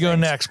was going to go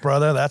next,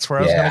 brother. That's where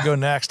I was going to go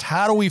next.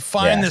 How do we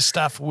find this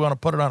stuff? We want to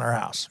put it on our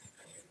house.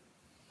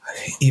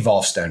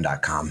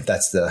 Evolvestone.com.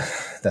 That's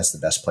the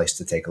best place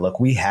to take a look.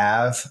 We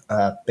have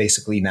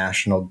basically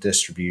national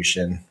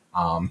distribution,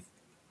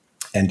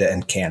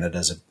 and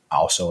Canada's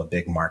also a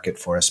big market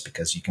for us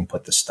because you can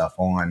put the stuff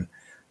on.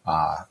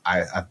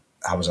 I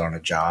was on a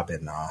job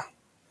in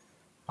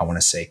I want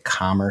to say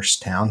Commerce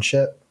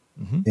Township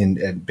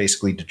in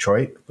basically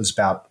Detroit. It's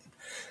about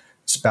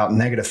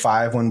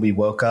 -5 when we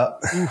woke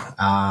up.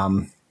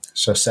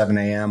 So 7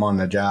 a.m. on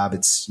the job,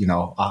 it's,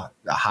 a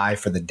high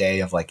for the day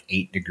of like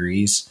 8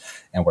 degrees,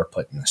 and we're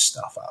putting this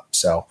stuff up.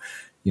 So,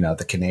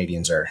 the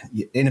Canadians are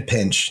in a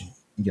pinch.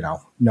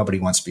 Nobody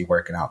wants to be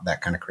working out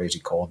that kind of crazy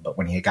cold, but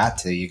when you got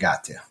to, you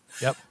got to.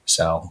 Yep.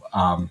 So,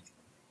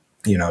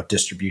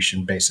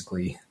 distribution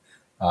basically.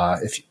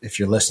 If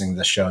you're listening to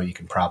the show, you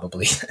can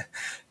probably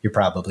you're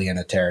probably in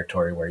a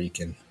territory where you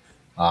can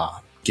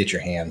get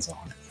your hands on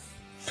it.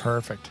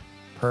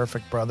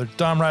 Perfect, brother.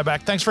 Dom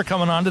Ryback, thanks for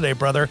coming on today,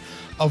 brother.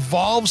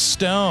 Evolve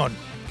Stone,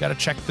 got to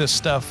check this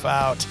stuff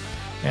out,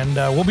 and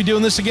we'll be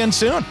doing this again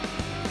soon.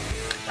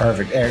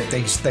 Perfect, Eric.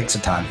 Thanks a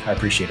ton. I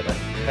appreciate it, man.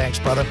 Thanks,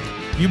 brother.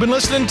 You've been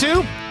listening to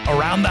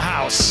Around the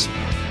House.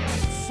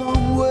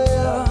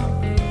 Somewhere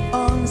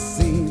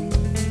unseen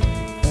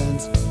and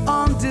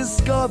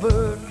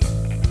undiscovered,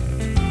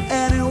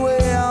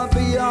 anywhere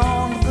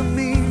beyond the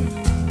mean.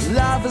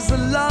 Life is a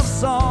love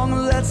song,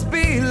 let's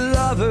be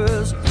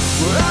lovers.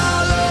 We're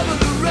all over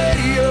the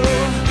radio.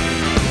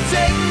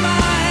 Take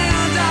my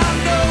hand, I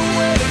know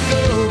where to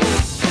go.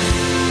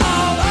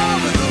 All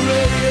over the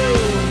radio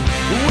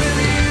with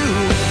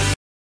you.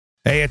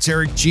 Hey, it's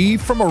Eric G.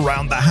 from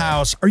Around the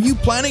House. Are you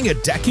planning a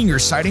decking or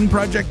siding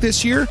project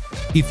this year?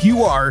 If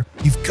you are,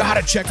 you've got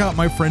to check out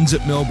my friends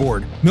at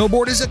Millboard.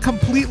 Millboard is a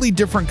completely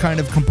different kind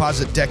of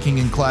composite decking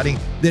and cladding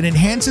that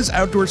enhances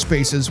outdoor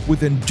spaces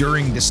with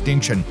enduring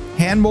distinction.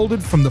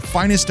 Hand-molded from the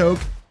finest oak,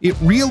 it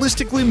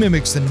realistically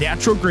mimics the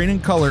natural grain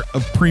and color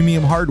of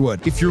premium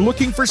hardwood. If you're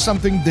looking for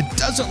something that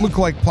doesn't look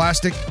like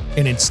plastic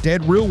and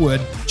instead real wood,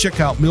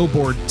 check out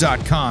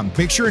millboard.com.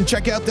 Make sure and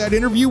check out that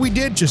interview we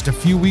did just a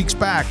few weeks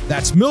back.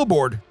 That's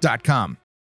millboard.com.